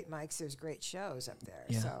great mics. There's great shows up there.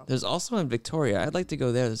 Yeah. So There's also in Victoria. I'd like to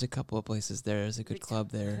go there. There's a couple of places there. There's a good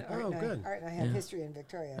club there. Art Oh, and I- good. Art and I have history in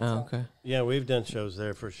Victoria. Oh, so. okay. Yeah, we've done shows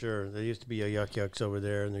there for sure. There used to be a Yuck Yucks over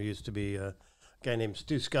there, and there used to be a guy named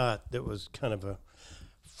Stu Scott that was kind of a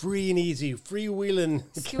free and easy, freewheeling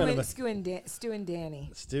kind of a Stu and Danny.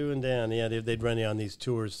 Stu and Dan. Yeah, they'd run you on these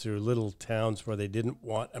tours through little towns where they didn't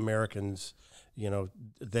want Americans,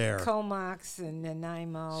 there. Comox and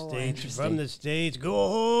Nanaimo. Stage from the stage, go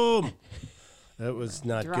home. That was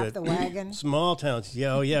not Drop good. the wagon. Small towns.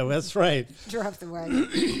 Yeah, oh yeah, that's right. Drop the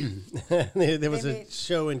wagon. there was They a made-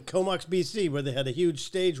 show in Comox, BC, where they had a huge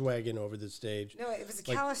stage wagon over the stage. No, it was a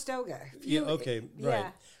Like- Calistoga. Yeah, okay, right.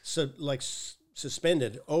 So like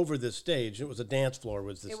suspended over the stage. It was a dance floor.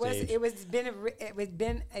 Was the stage? It was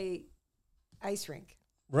been a ice rink.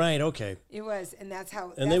 Right. Okay. It was, and that's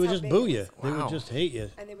how. And they would how just big boo it you. was. They would Wow. just hate you.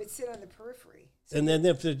 And they would sit on the periphery. So And then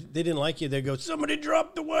if they didn't like you, they'd go, "Somebody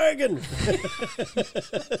drop the wagon."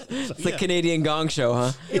 It's the Canadian Gong Show,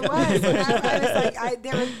 huh? it was. And I was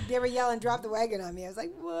like, they were yelling, "Drop the wagon" on me. I was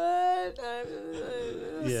like, "What?"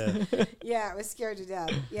 Yeah. Yeah, I was scared to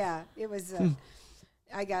death. Yeah, it was.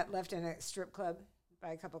 I got left in a strip club by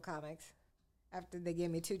a couple comics after they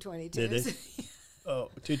gave me 222s. Did they? Oh,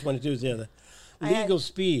 222s. Yeah. The I had- legal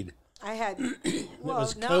speed. I had. It Well,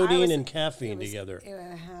 was no, codeine I and caffeine was- together.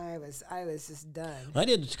 I was just done. I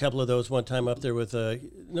did a couple of those one time up there with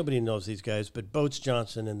nobody knows these guys, but Boats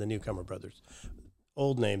Johnson and the Newcomer Brothers,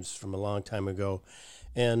 old names from a long time ago,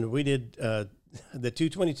 and we did the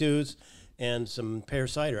 222s and some pear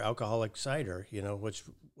cider, alcoholic cider, which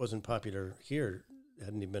wasn't popular here,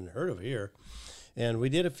 hadn't even been heard of here. And we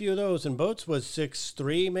did a few of those, and Boats was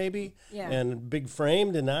 6'3" maybe, Yeah. and big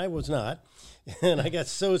framed, and I was not. And I got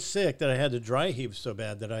so sick that I had to dry heave so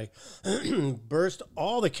bad that I burst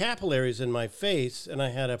all the capillaries in my face, and I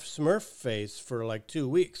had a Smurf face for like 2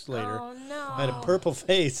 weeks later. Oh no! I had a purple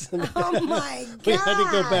face. And Oh my god! we had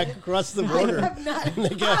to go back across the border. I have not. And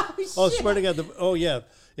the guy, Oh, I swear to God, yeah,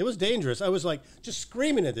 it was dangerous. I was like just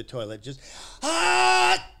screaming at the toilet, just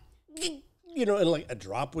ah, and like a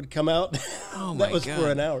drop would come out. Oh That my was God.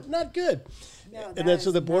 for an hour. Not good. No, And that then so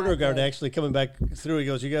is the border not guard good. actually coming back through, he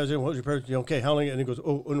goes, "You guys, what's your person? Okay, how long?" And he goes,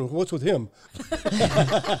 "Oh, and what's with him?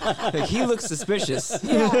 Like, he looks suspicious.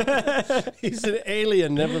 Yeah, He's an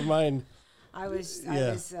alien. Never mind." I was.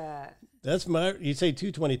 Yeah. That's my. You say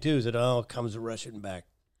 222s, it all comes rushing back.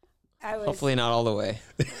 I was. Hopefully not all the way.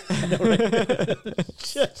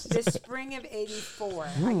 Just The spring of '84.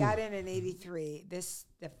 I got in '83.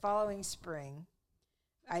 The following spring,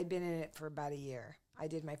 I'd been in it for about a year. I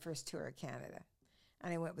did my first tour of Canada,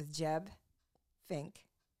 and I went with Jeb, Fink,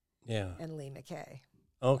 yeah. and Lee McKay.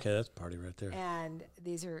 Okay, that's party right there. And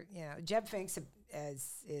these are, Jeb Fink's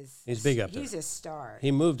He's big up there. He's a star.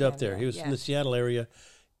 He moved up there. Canada, He was yeah. in the Seattle area.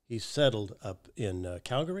 He settled up in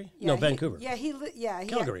Calgary. Yeah, No, he- Vancouver. Yeah.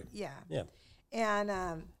 Calgary. Yeah. Yeah. And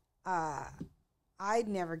I'd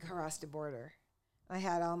never crossed a border. I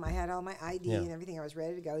had all my ID Yeah. and everything. I was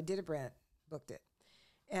ready to go. Did a Brent, booked it,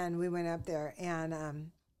 and we went up there.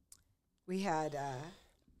 And we had,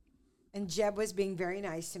 and Jeb was being very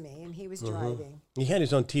nice to me, and he was driving. He had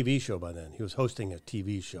his own TV show by then. He was hosting a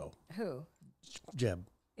TV show. Who? Jeb.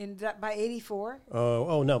 By '84.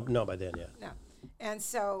 Oh no, by then, yeah. No. And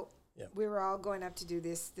so Yeah. we were all going up to do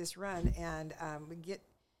this run, and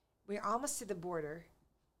we're almost to the border,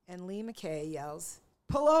 and Lee McKay yells,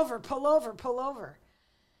 "Pull over, pull over, pull over."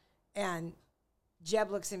 And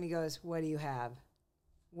Jeb looks at me and goes, "What do you have?"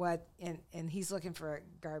 What? And he's looking for a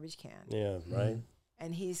garbage can. Yeah, right.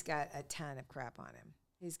 And he's got a ton of crap on him.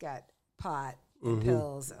 He's got pot and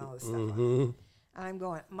pills and all this stuff on him. Mm-hmm. And I'm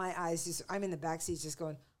going, my eyes just, I'm in the back seat just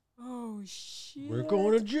going, "Oh, shit." We're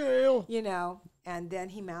going to jail. And then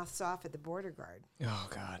he mouths off at the border guard Oh,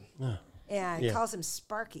 God. and Yeah. calls him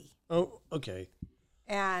Sparky. Oh, okay.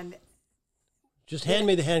 And Just hand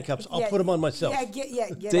me the handcuffs. I'll yeah, put them on myself. Yeah,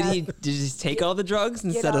 get Did out. he take all the drugs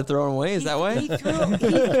instead out. of throwing them away? Is that why? He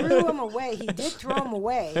threw him away. He did throw him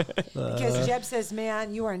away because Jeb says,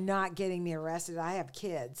 "Man, you are not getting me arrested. I have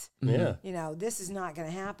kids. Yeah. This is not going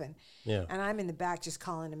to happen." Yeah. And I'm in the back just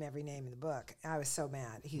calling him every name in the book. I was so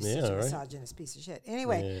mad. He was Yeah, such a right. misogynist piece of shit.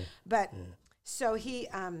 Anyway, Yeah. but so he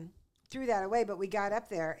threw that away. But we got up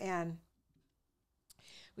there and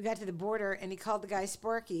we got to the border, and he called the guy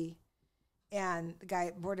Sparky, and the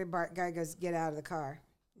guy goes, "Get out of the car."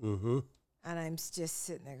 Mm-hmm. And I'm just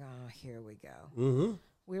sitting there going, "Oh, here we go." Mm-hmm.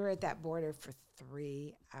 We were at that border for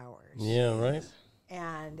 3 hours. Yeah, right.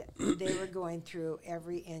 and they were going through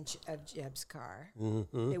every inch of Jeb's car.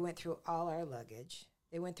 They went through all our luggage.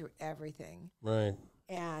 They went through everything. Right.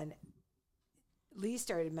 And Lee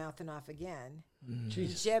started mouthing off again. And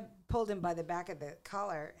Jesus. Jeb pulled him by the back of the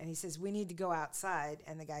collar, and he says, "We need to go outside."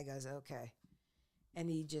 And the guy goes, "Okay." And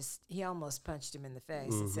he almost punched him in the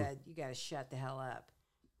face and said, "You got to shut the hell up.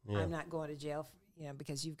 Yeah. I'm not going to jail,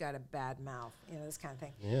 because you've got a bad mouth," this kind of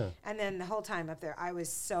thing. Yeah. And then the whole time up there, I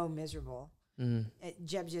was so miserable.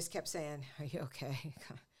 Jeb just kept saying, "Are you okay?"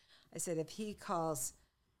 I said, "If he calls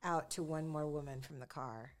out to one more woman from the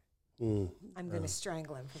car, I'm going to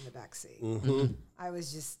strangle him from the back seat." I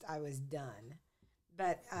was done.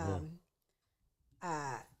 But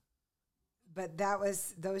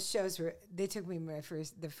those shows they took me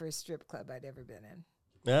the first strip club I'd ever been in.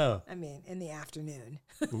 Oh, I mean, in the afternoon.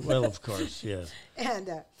 well, of course, yeah. And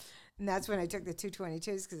that's when I took the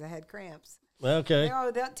 222s because I had cramps. Okay.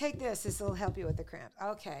 They'll take this. This will help you with the cramps.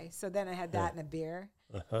 Okay. So then I had that and a beer.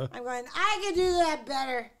 Uh-huh. I'm going, I can do that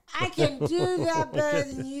better. I can do that better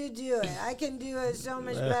than you do it. I can do it so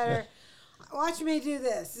much better. Watch me do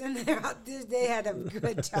this. And they had a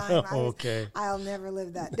good time. Okay. I'll never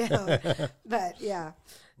live that down. But yeah.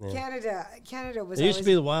 Canada was It used to always-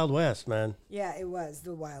 be the Wild West, man. Yeah, it was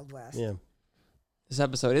the Wild West. Yeah. This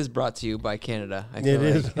episode is brought to you by Canada. I It feel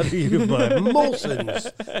is like. brought to you by Molson's,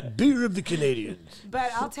 beer of the Canadians.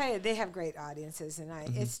 But I'll tell you, they have great audiences, and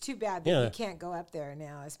it's too bad that Yeah. you can't go up there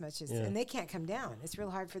now as much as, and they can't come down. It's real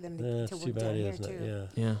hard for them to That's too work down bad, here isn't too. it?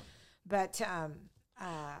 Yeah. Yeah. But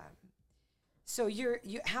so you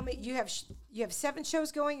how many you have 7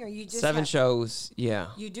 shows going, or you just 7 have, shows.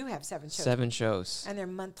 Yeah. You do have 7 shows, 7 shows. and they're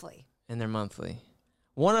monthly. And they're monthly.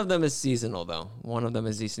 One of them is seasonal, though. One of them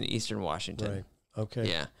is Eastern Washington. Right. Okay.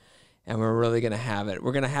 Yeah. And we're really going to have it.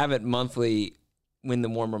 We're going to have it monthly in the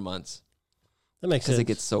warmer months That makes because sense. it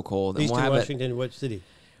gets so cold. And Eastern we'll have Washington, what city?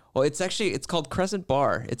 Well, it's called Crescent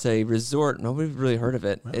Bar. It's a resort. Nobody's really heard of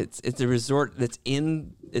it. It's a resort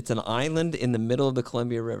it's an island in the middle of the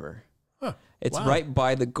Columbia River. Huh. It's Wow. right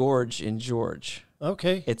by the gorge in George.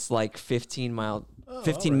 Okay. It's like 15 all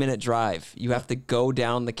right. minute drive. You have to go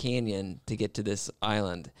down the canyon to get to this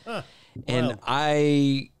island. Huh. And Wild.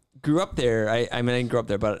 I grew up there. I didn't grow up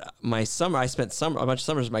there, but I spent a bunch of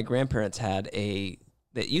summers. My grandparents had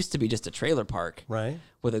that used to be just a trailer park Right.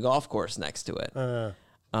 with a golf course next to it. Uh,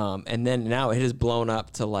 And then now it has blown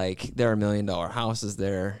up to there are $1 million houses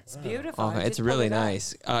there. It's beautiful. I It's just really pulled it up.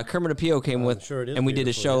 nice. Kermit Apio came with, sure it is and we did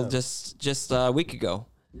a beautiful, show yeah. just a week ago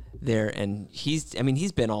there, and he's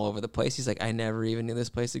been all over the place. He's like, I never even knew this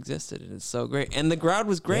place existed, and it's so great. And the crowd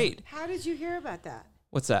was great. How did you hear about that?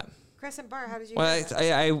 What's that? Crescent Bar. How did you? Well, hear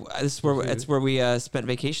about it? it's where we spent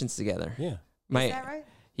vacations together. yeah. Is that right?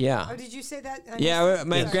 Yeah. Oh, did you say that? I Yeah, missed it.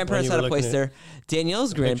 my Yes. grandparents When had you a were place looking there.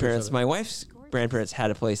 Danielle's pictures of grandparents, it. my wife's grandparents had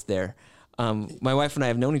a place there. My wife and I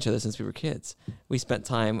have known each other since we were kids. We spent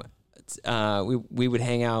time, we would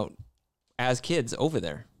hang out as kids over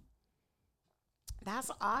there.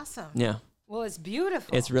 That's awesome. Yeah, Well, it's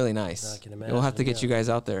beautiful. it's really nice. I can We'll have to imagine, get you yeah. guys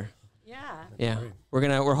out there. yeah. Yeah, great.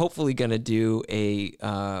 we're hopefully gonna do a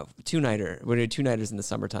 2-nighter. We're doing 2-nighters in the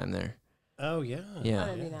summertime there. Oh, yeah. Yeah,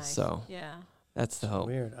 That'd be nice. so Yeah. that's the hope.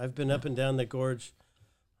 Weird. I've been up and down the gorge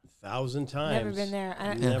 1,000 times. Never been there.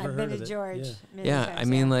 Never I've heard been of to it. George. Yeah. many Yeah, times, I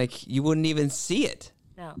mean, yeah. like you wouldn't even see it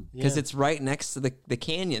No. because Yeah. it's right next to the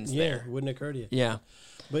canyons Yeah, there. it wouldn't occur to you. Yeah.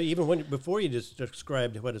 But even before you just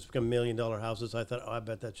described what has become $1 million houses, I thought, I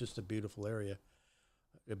bet that's just a beautiful area.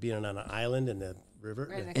 Being on an island in the river.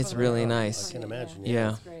 Right in the It's Colorado. really nice. I can imagine.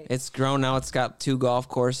 Yeah, That's great. it's grown now. It's got 2 golf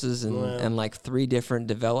courses and, Wow. and like 3 different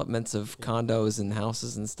developments of condos and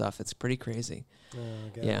houses and stuff. It's pretty crazy. Oh,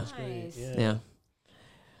 God, Yeah. that's great. Nice. Yeah. Yeah.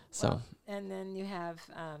 So, Well, and then you have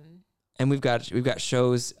and we've got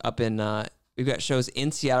shows we've got shows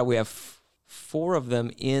in Seattle. We have 4 of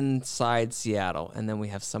them inside Seattle, and then we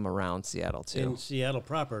have some around Seattle too. In Seattle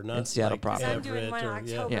proper, not In Seattle like proper. I'm doing Everett one or-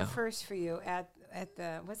 October Yeah. 1st for you at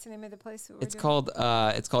the what's the name of the place that we're It's doing?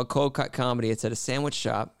 called Cold Cut Comedy. It's at a sandwich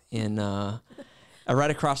shop in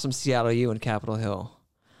right across from Seattle U in Capitol Hill,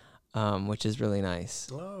 which is really nice.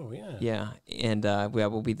 Oh, yeah. Yeah, and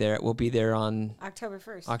we'll be there. We'll be there on October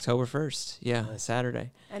 1st. October 1st. Yeah,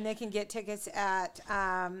 Saturday. And they can get tickets at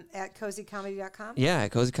cozycomedy.com. Yeah,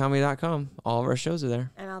 at cozycomedy.com. All of our shows are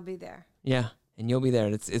there. And I'll be there. Yeah, and you'll be there.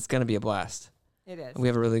 It's going to be a blast. It is. We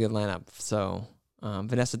have a really good lineup. So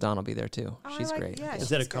Vanessa Dawn will be there too. Oh, I She's like- great. yeah, Is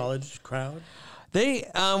that a she's great. college crowd? They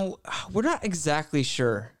we're not exactly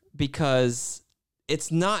sure because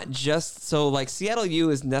it's not just so like Seattle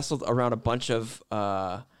U is nestled around a bunch of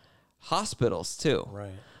hospitals too.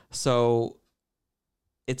 Right. So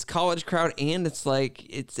it's college crowd, and it's like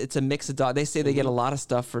it's a mix of they say they get a lot of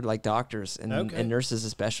stuff for like doctors and nurses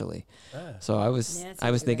especially. So I was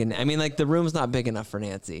thinking, I mean, like the room's not big enough for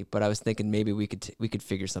Nancy, but I was thinking maybe we could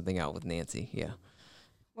figure something out with Nancy. Yeah.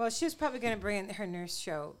 Well, she was probably going to bring her nurse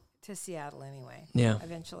show to Seattle anyway. Yeah.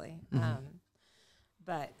 Eventually.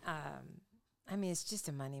 I mean, it's just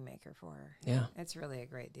a moneymaker for her. Yeah. It's really a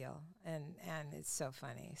great deal, and it's so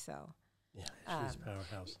funny. So. Yeah, she's a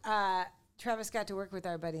powerhouse. Travis got to work with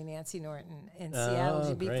our buddy Nancy Norton in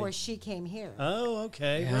Seattle before great. she came here. Oh,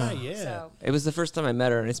 okay. Right, yeah. So, It was the first time I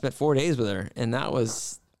met her, and I spent 4 days with her, and that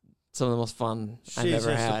was some of the most fun I've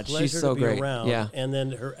ever had. She's so great. Around, yeah. And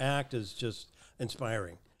then her act is just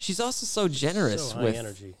inspiring. She's also so generous So high with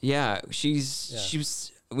energy. Yeah, she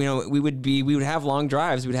was. You know, we would have long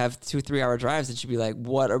drives. We'd have 2-3 hour drives, and she'd be like,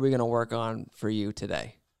 "What are we going to work on for you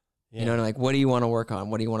today?" Yeah. You know, and like, what do you want to work on?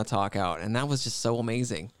 What do you want to talk out? And that was just so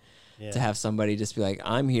amazing to have somebody just be like,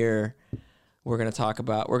 "I'm here. We're going to talk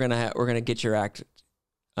about. We're gonna get your act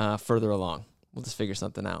further along. We'll just figure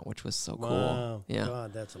something out," which was so cool. Yeah.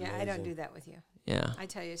 God, that's amazing. yeah, I don't do that with you. Yeah. I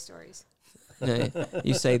tell you stories.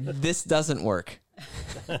 You say this doesn't work.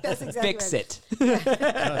 That's exactly Fix right.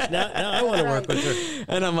 it. Now I want to work with her.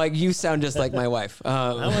 And I'm like, you sound just like my wife.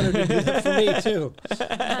 I want her to do that for me too.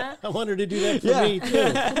 I want her to do that for me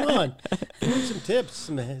too. Come on, give me some tips.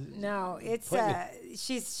 No, it's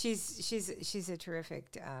she's a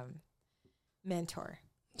terrific mentor.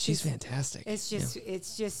 She's fantastic. It's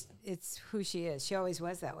who she is. She always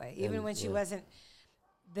was that way, even when she wasn't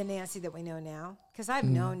the Nancy that we know now. Because I've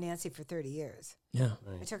known Nancy for 30 years. Yeah.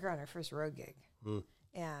 I took her on her first road gig,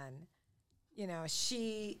 and you know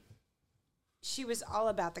she was all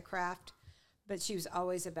about the craft, but she was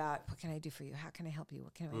always about, what can I do for you? How can I help you?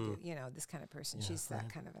 What can I do? You know, this kind of person. She's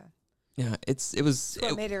that kind of a. Yeah, it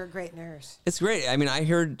made her a great nurse. It's great. I mean, I've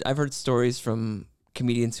heard stories from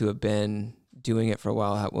comedians who have been doing it for a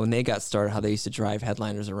while, when they got started, how they used to drive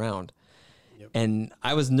headliners around. And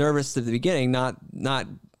I was nervous at the beginning, not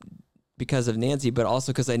because of Nancy, but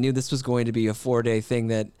also because I knew this was going to be a 4-day thing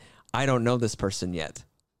that I don't know this person yet.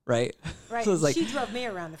 Right. Right. So it's like, she drove me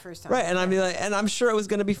around the first time. Right. And I'm sure it was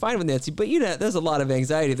going to be fine with Nancy, but there's a lot of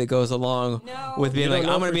anxiety that goes along with being like,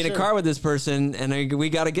 I'm going to be in a car with this person, and we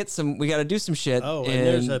got to do some shit. Oh, and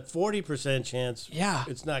there's a 40% chance. Yeah.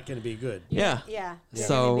 It's not going to be good. Yeah. Yeah.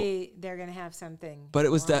 So they're going to have something. But it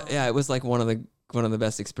was wrong. it was like one of the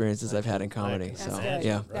best experiences I've had in comedy. That's So good.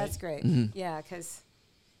 yeah. That's great. Mm-hmm. Yeah, because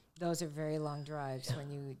those are very long drives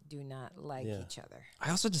when you do not like each other. I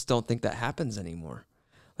also just don't think that happens anymore.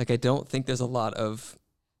 Like, I don't think there's a lot of,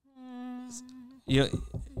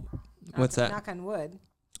 what's that? Knock on wood.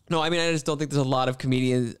 No, I mean, I just don't think there's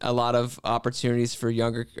a lot of opportunities for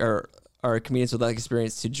younger or comedians with that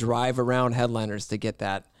experience to drive around headliners to get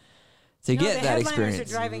that, the experience. headliners are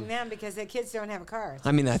driving them because the kids don't have a car.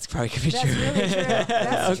 I mean, that's probably could be That's true. really true.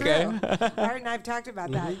 That's Okay. true. Art and I've talked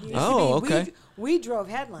about that. It used to Oh, be, okay. We drove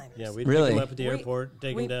headliners. Yeah, we'd Really? pick them up at the airport,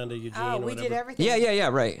 take them down to Eugene or we whatever. did everything. Yeah,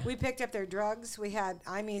 right. We picked up their drugs. We had,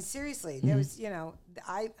 I mean, seriously, there was,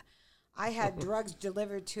 I had drugs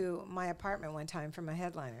delivered to my apartment one time from a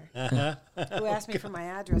headliner who asked me for my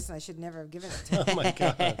address, and I should never have given it to him. Oh my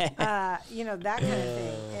God. That kind of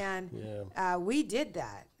thing. And we did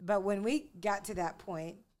that. But when we got to that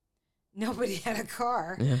point, nobody had a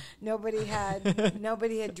car. Yeah. Nobody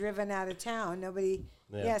had driven out of town.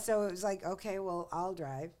 So it was like, okay, well, I'll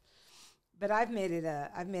drive. But I've made it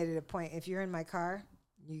a point. If you're in my car,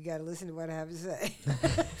 you got to listen to what I have to say.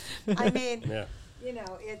 I mean,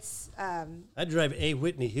 it's. I drive A.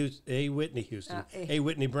 Whitney Houston, A.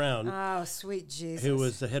 Whitney Brown. Oh, sweet Jesus! Who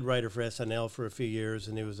was the head writer for SNL for a few years,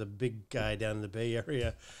 and he was a big guy down in the Bay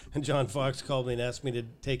Area. And John Fox called me and asked me to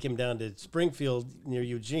take him down to Springfield near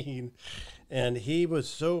Eugene, and he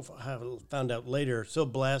was found out later, so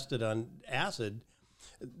blasted on acid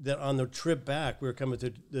that on the trip back, we were coming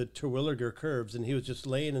to the Terwilliger curves, and he was just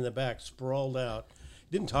laying in the back, sprawled out.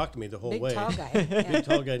 Didn't talk to me the whole way. Big tall guy. Big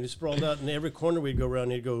tall guy, and he sprawled out, and every corner we'd go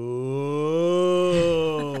around, he'd go,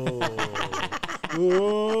 "Oh,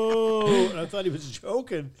 oh!" And I thought he was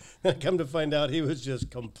joking. And I come to find out he was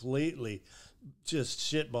just completely, just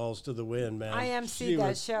shitballs to the wind, man. I emceed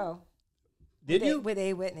that show. Did you? With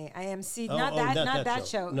A. Whitney? I emceed not that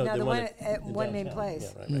show. No, the one at One Main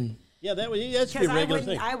Place. Yeah, right. Yeah, that should be a regular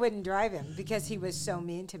thing. I wouldn't drive him because he was so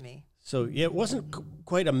mean to me. So, yeah, it wasn't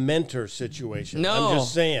quite a mentor situation. No. I'm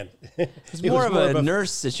just saying. It's more of a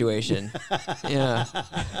nurse situation. Yeah.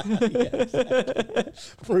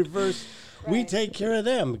 Reverse. Right. We take care of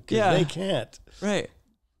them because they can't. Right.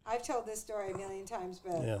 I've told this story a million times,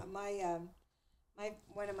 but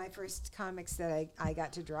One of my first comics that I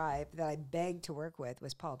got to drive, that I begged to work with,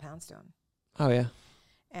 was Paula Poundstone. Oh yeah.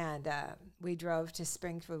 And we drove to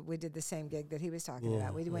Springfield. We did the same gig that he was talking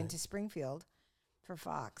about. We went to Springfield for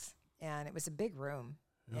Fox, and it was a big room.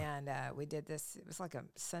 Yeah. And we did this. It was like a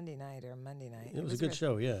Sunday night or a Monday night. It was a good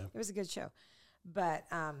show, yeah. It was a good show. But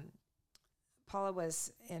Paula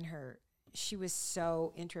was she was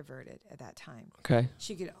so introverted at that time. Okay.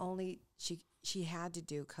 She could only, she had to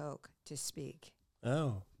do coke to speak.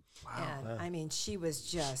 Oh, wow. And I mean, she was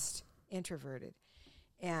just introverted.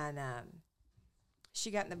 And she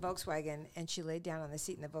got in the Volkswagen and she laid down on the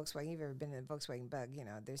seat in the Volkswagen. You've ever been in a Volkswagen Bug? You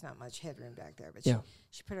know, there's not much headroom back there. But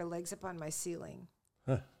she put her legs up on my ceiling.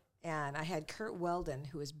 Huh. And I had Kurt Weldon,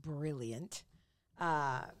 who was brilliant,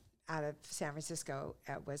 out of San Francisco,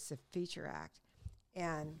 was the feature act.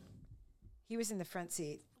 And he was in the front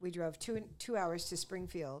seat. We drove 2 hours to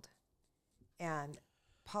Springfield. And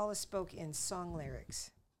Paula spoke in song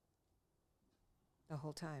lyrics the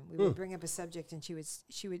whole time. We would bring up a subject, and she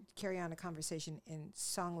would carry on a conversation in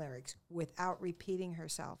song lyrics without repeating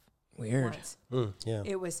herself. Weird. Once. Yeah.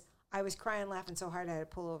 It was. I was crying, laughing so hard I had to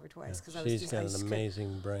pull over twice because I was She's just. got an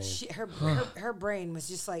amazing brain. Her brain was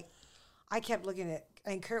just like. I kept looking at,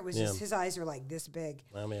 and Kurt was just, his eyes were like this big,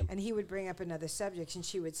 and he would bring up another subject, and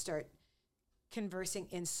she would start conversing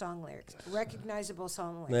in song lyrics, recognizable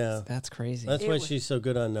song lyrics. Yeah, that's crazy. That's why she's so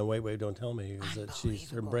good on Wait, Wait, Don't Tell Me. Is that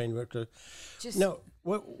her brain worked. No,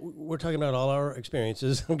 we're talking about all our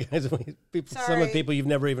experiences, guys. Some of the people you've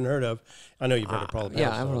never even heard of. I know you've heard of Paula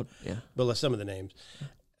Poundstone. Yeah, I've heard. Yeah, but some of the names.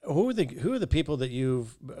 Who are the people that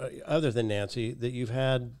you've, other than Nancy, that you've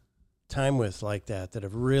had time with like that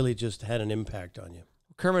have really just had an impact on you?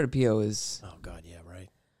 Kermit Apio is. Oh God, yeah, right.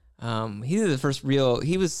 He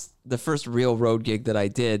was the first real road gig that I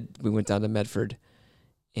did. We went down to Medford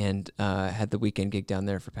and had the weekend gig down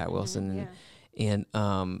there for Pat Wilson, and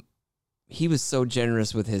he was so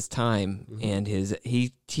generous with his time and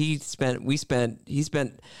he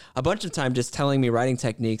spent a bunch of time just telling me writing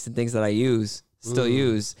techniques and things that I still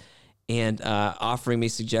use. And offering me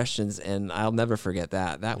suggestions, and I'll never forget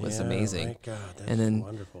that. That was amazing. Right. God, that's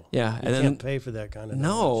wonderful. Yeah, you can't pay for that kind of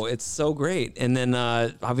knowledge. It's so great. And then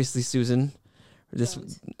obviously Susan,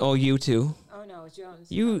 you too. Oh no, it's Jones.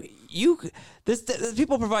 This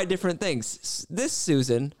people provide different things. This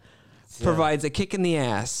Susan provides a kick in the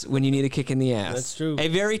ass when you need a kick in the ass. That's true. A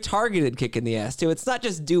very targeted kick in the ass too. It's not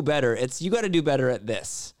just do better. It's you got to do better at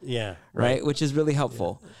this. Yeah. Right, which is really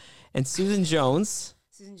helpful. Yeah. And Susan Jones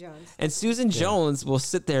will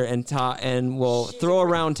sit there and talk and will throw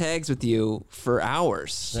around tags with you for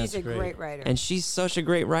hours. She's a great writer. And she's such a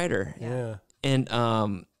great writer. Yeah.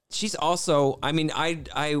 And she's also, I mean,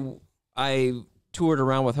 I toured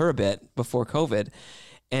around with her a bit before COVID,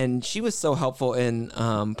 and she was so helpful in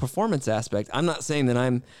performance aspect. I'm not saying that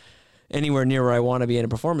I'm anywhere near where I want to be in a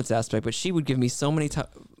performance aspect, but she would give me so many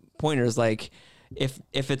pointers, like if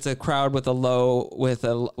it's a crowd with a low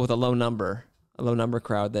number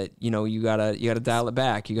crowd, that you gotta dial it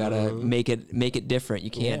back, you gotta make it different,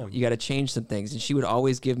 you gotta change some things, and she would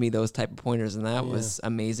always give me those type of pointers, and that was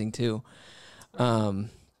amazing too. I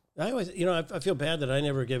always, I feel bad that I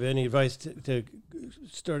never give any advice to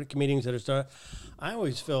start comedians that are starting. I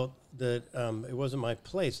always felt that it wasn't my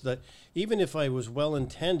place, that even if I was well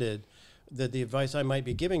intended, that the advice I might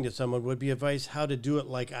be giving to someone would be advice how to do it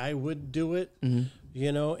like I would do it,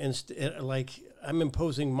 like I'm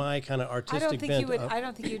imposing my kind of artistic bent. I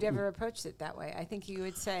don't think you'd ever approach it that way. I think you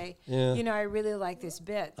would say, I really like this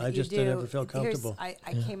bit. I just never felt comfortable. I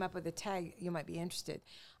came up with a tag. You might be interested.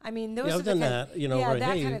 I mean, those I've done that.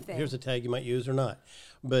 Kind of thing. Here's a tag you might use or not.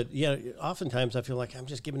 But oftentimes I feel like I'm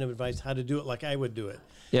just giving them advice how to do it like I would do it.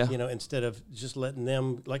 Yeah. Instead of just letting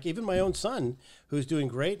them, like even my own son, who's doing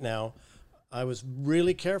great now. I was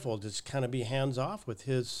really careful to just kind of be hands off with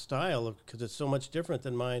his style because it's so much different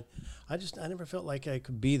than mine. I never felt like I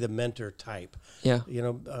could be the mentor type. Yeah.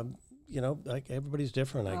 Like everybody's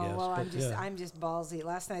different, I guess. Well, I'm just ballsy.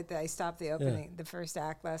 Last night I stopped the opening, the first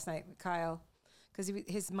act last night with Kyle, because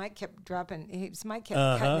his mic kept dropping. His mic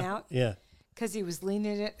kept cutting out. Yeah. Because he was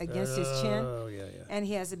leaning it against his chin. Oh, yeah. And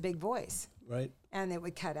he has a big voice. Right. And it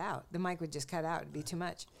would cut out. The mic would just cut out. It'd be too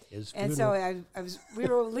much. And so we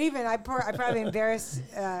were leaving. I probably embarrassed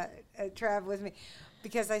Trav with me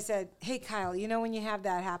because I said, "Hey, Kyle, when you have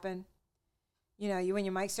that happen, when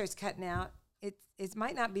your mic starts cutting out, it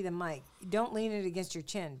might not be the mic. Don't lean it against your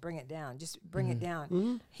chin. Bring it down. Just bring it down."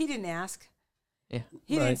 Mm-hmm. He didn't ask. Yeah.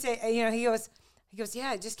 He didn't say. He goes,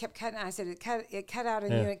 "Yeah, it just kept cutting." I said, "It cut out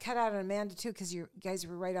on you. It cut out on Amanda too because you guys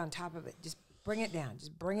were right on top of it. Just bring it down.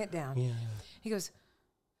 Just bring it down." Yeah. He goes,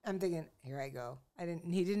 I'm thinking, here I go.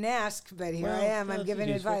 He didn't ask, but here Well, I am. I'm that's giving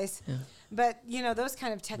useful. advice. Yeah. But you know, those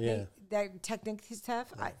kind of Yeah. technique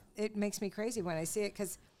stuff, it makes me crazy when I see it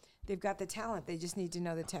because they've got the talent. They just need to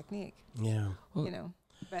know the technique. Yeah. Well, You know,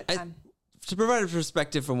 but To provide a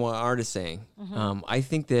perspective from what Art is saying, Mm-hmm. I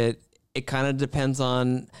think that it kind of depends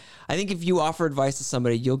on. I think if you offer advice to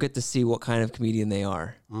somebody, you'll get to see what kind of comedian they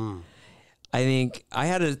are. I think I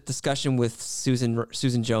had a discussion with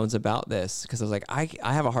Susan Jones about this because I was like, I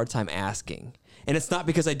have a hard time asking, and it's not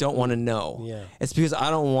because I don't want to know. Yeah. It's because I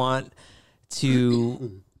don't want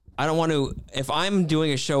to. I don't want to. If I'm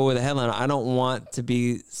doing a show with a headliner, I don't want to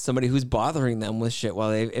be somebody who's bothering them with shit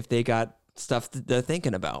while if they got stuff that they're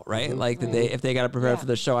thinking about, right? Like that if they got to prepare Yeah. for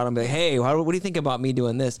the show, I don't be like, hey, what do you think about me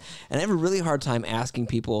doing this? And I have a really hard time asking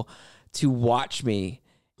people to watch me.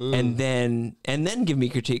 And then give me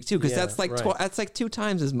critique too, because Yeah, that's like right. that's like 2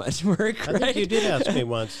 times as much work. I Right? think you did ask me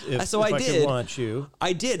once if, So if I I did. could watch you.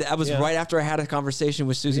 I did. That was Yeah. right after I had a conversation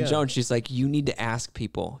with Susan Yeah. Jones. She's like, you need to ask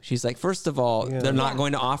people. She's like, first of all, they're not Yeah.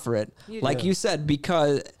 going to offer it, like do. you said,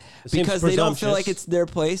 because seems they don't feel like presumptuous. it's their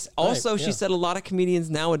place. Also, yeah. she said a lot of comedians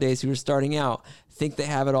nowadays who are starting out think they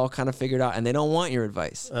have it all kind of figured out, and they don't want your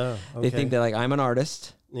advice. Oh, They okay. think they're like, I'm an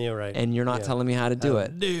artist, You're right. and you're not Yeah. telling me how to do How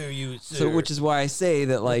it. dare you, sir? So, which is why I say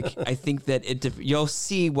that, like, I think that you'll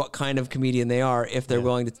see what kind of comedian they are if they're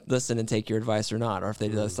willing to listen and take your advice or not, or if they're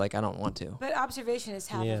just like, I don't want to. but observation is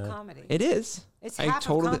half Yeah. of comedy. It is. It's I half of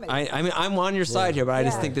totally. comedy. I mean, I'm on your side here, but I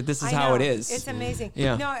just Yeah. think that this is I how it know. is. It's amazing.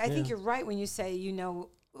 Yeah. No, I think you're right when you say you know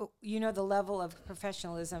the level of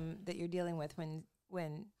professionalism that you're dealing with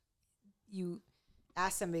when you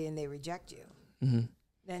ask somebody and they reject you. Mm-hmm.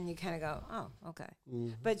 Then you kind of go, oh, okay.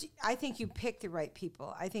 But I think you pick the right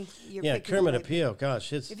people. I think you're Yeah, picking Kermit the right Appeal.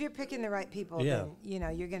 Gosh, it's If you're picking the right people, Yeah. then you know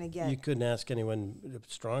you're going to get you couldn't ask anyone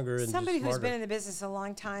stronger and somebody just who's smarter. been in the business a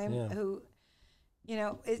long time. Yeah. Who, you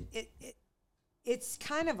know, it's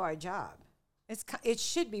kind of our job. It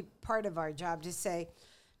should be part of our job to say,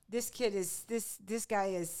 this kid is this guy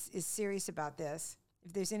is serious about this.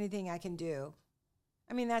 If there's anything I can do,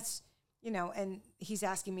 I mean that's. You know, and he's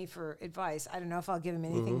asking me for advice. I don't know if I'll give him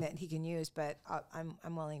anything that he can use, but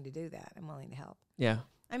I'm willing to do that. I'm willing to help. Yeah.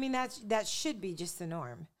 I mean, that should be just the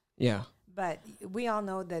norm. Yeah. But we all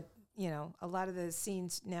know that, you know, a lot of the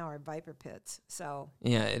scenes now are viper pits. So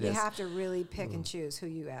Yeah, it you is. have to really pick and choose who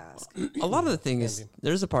you ask. A lot of the thing is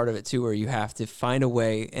there's a part of it too where you have to find a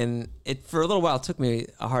way, and it for a little while it took me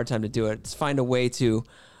a hard time to do it. Just find a way to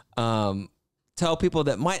tell people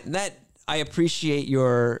that I appreciate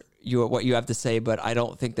your what you have to say, but I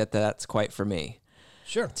don't think that that's quite for me.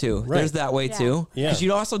 Sure. Too. Right. There's that way Yeah. too. Yeah. Because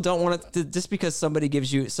you also don't want to just because somebody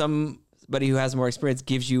who has more experience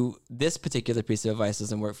gives you this particular piece of advice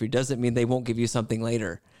doesn't work for you doesn't mean they won't give you something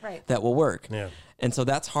later Right. that will work. Yeah. And so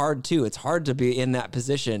that's hard too. It's hard to be in that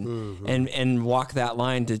position and walk that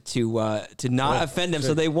line to not offend them,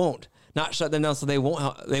 so they won't not shut them down, so they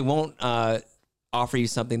won't offer you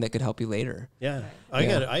something that could help you later. Yeah. I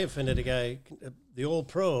offended a guy, the old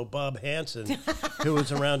pro, Bob Hansen, who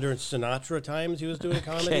was around during Sinatra times. He was doing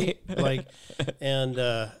comedy. And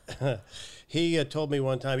he told me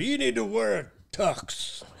one time, you need to wear a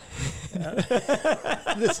tux.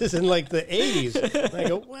 This is in like the 80s. And I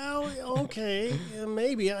go, well, okay,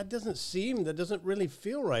 maybe. That doesn't really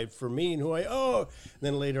feel right for me and who I,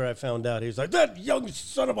 Then later I found out, he's like, that young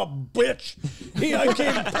son of a bitch. I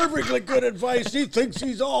gave him perfectly good advice. He thinks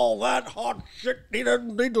he's all that hot shit. He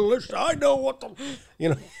doesn't need to listen. I know what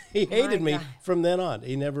the, he hated me God. from then on.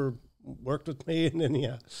 He never worked with me. And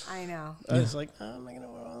then, I know. I was like, I don't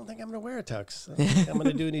think I'm going to wear a tux. I don't think I'm going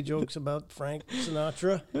to do any jokes about Frank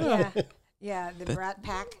Sinatra. Yeah. Yeah, the Brat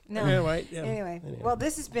Pack. No. Yeah, right, yeah. Anyway, well,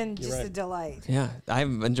 this has been just a right. delight. Yeah, I've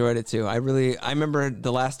enjoyed it too. I remember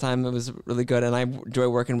the last time it was really good, and I enjoy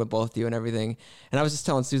working with both of you and everything. And I was just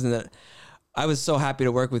telling Susan that I was so happy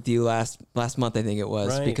to work with you last month, I think it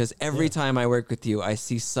was, Right, because every time I work with you, I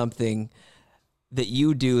see something that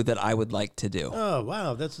you do that I would like to do, Oh,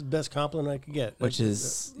 wow. That's the best compliment I could get. which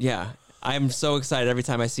is, I'm so excited every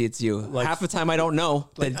time I see it's you. Like- Half the time I don't know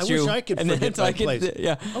that I it's wish you. I could and then forget until my I can- place.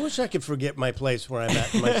 Yeah. I wish I could forget my place where I'm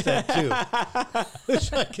at in my set, too. I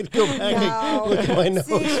wish I could go back and look at my notes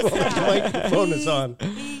See, while the microphone is on.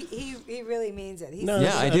 He really means it. He's No,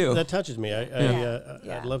 Yeah, I do. That touches me. Yeah.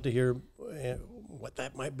 I'd love to hear what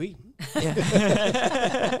that might be.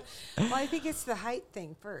 Well, I think it's the height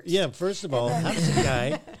thing first. Yeah, first of all, how does a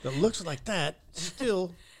guy that looks like that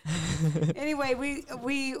still... Anyway,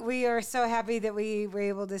 we are so happy that we were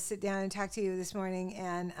able to sit down and talk to you this morning,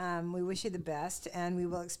 and we wish you the best, and we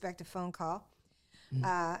will expect a phone call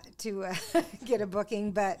to get a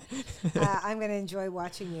booking, but I'm going to enjoy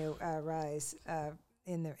watching you rise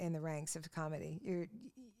in the ranks of comedy.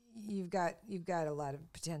 You've got a lot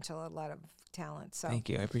of potential, a lot of talent. So Thank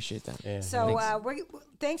you. I appreciate that. Yeah. So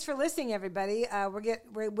thanks for listening, everybody.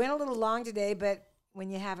 We went a little long today, but when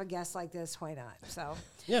you have a guest like this, why not? So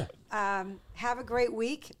Yeah. have a great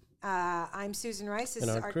week. I'm Susan Rice. This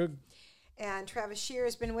And is Art Krug. and Travis Shear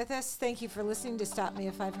has been with us. Thank you for listening to Stop Me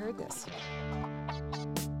If I've Heard This.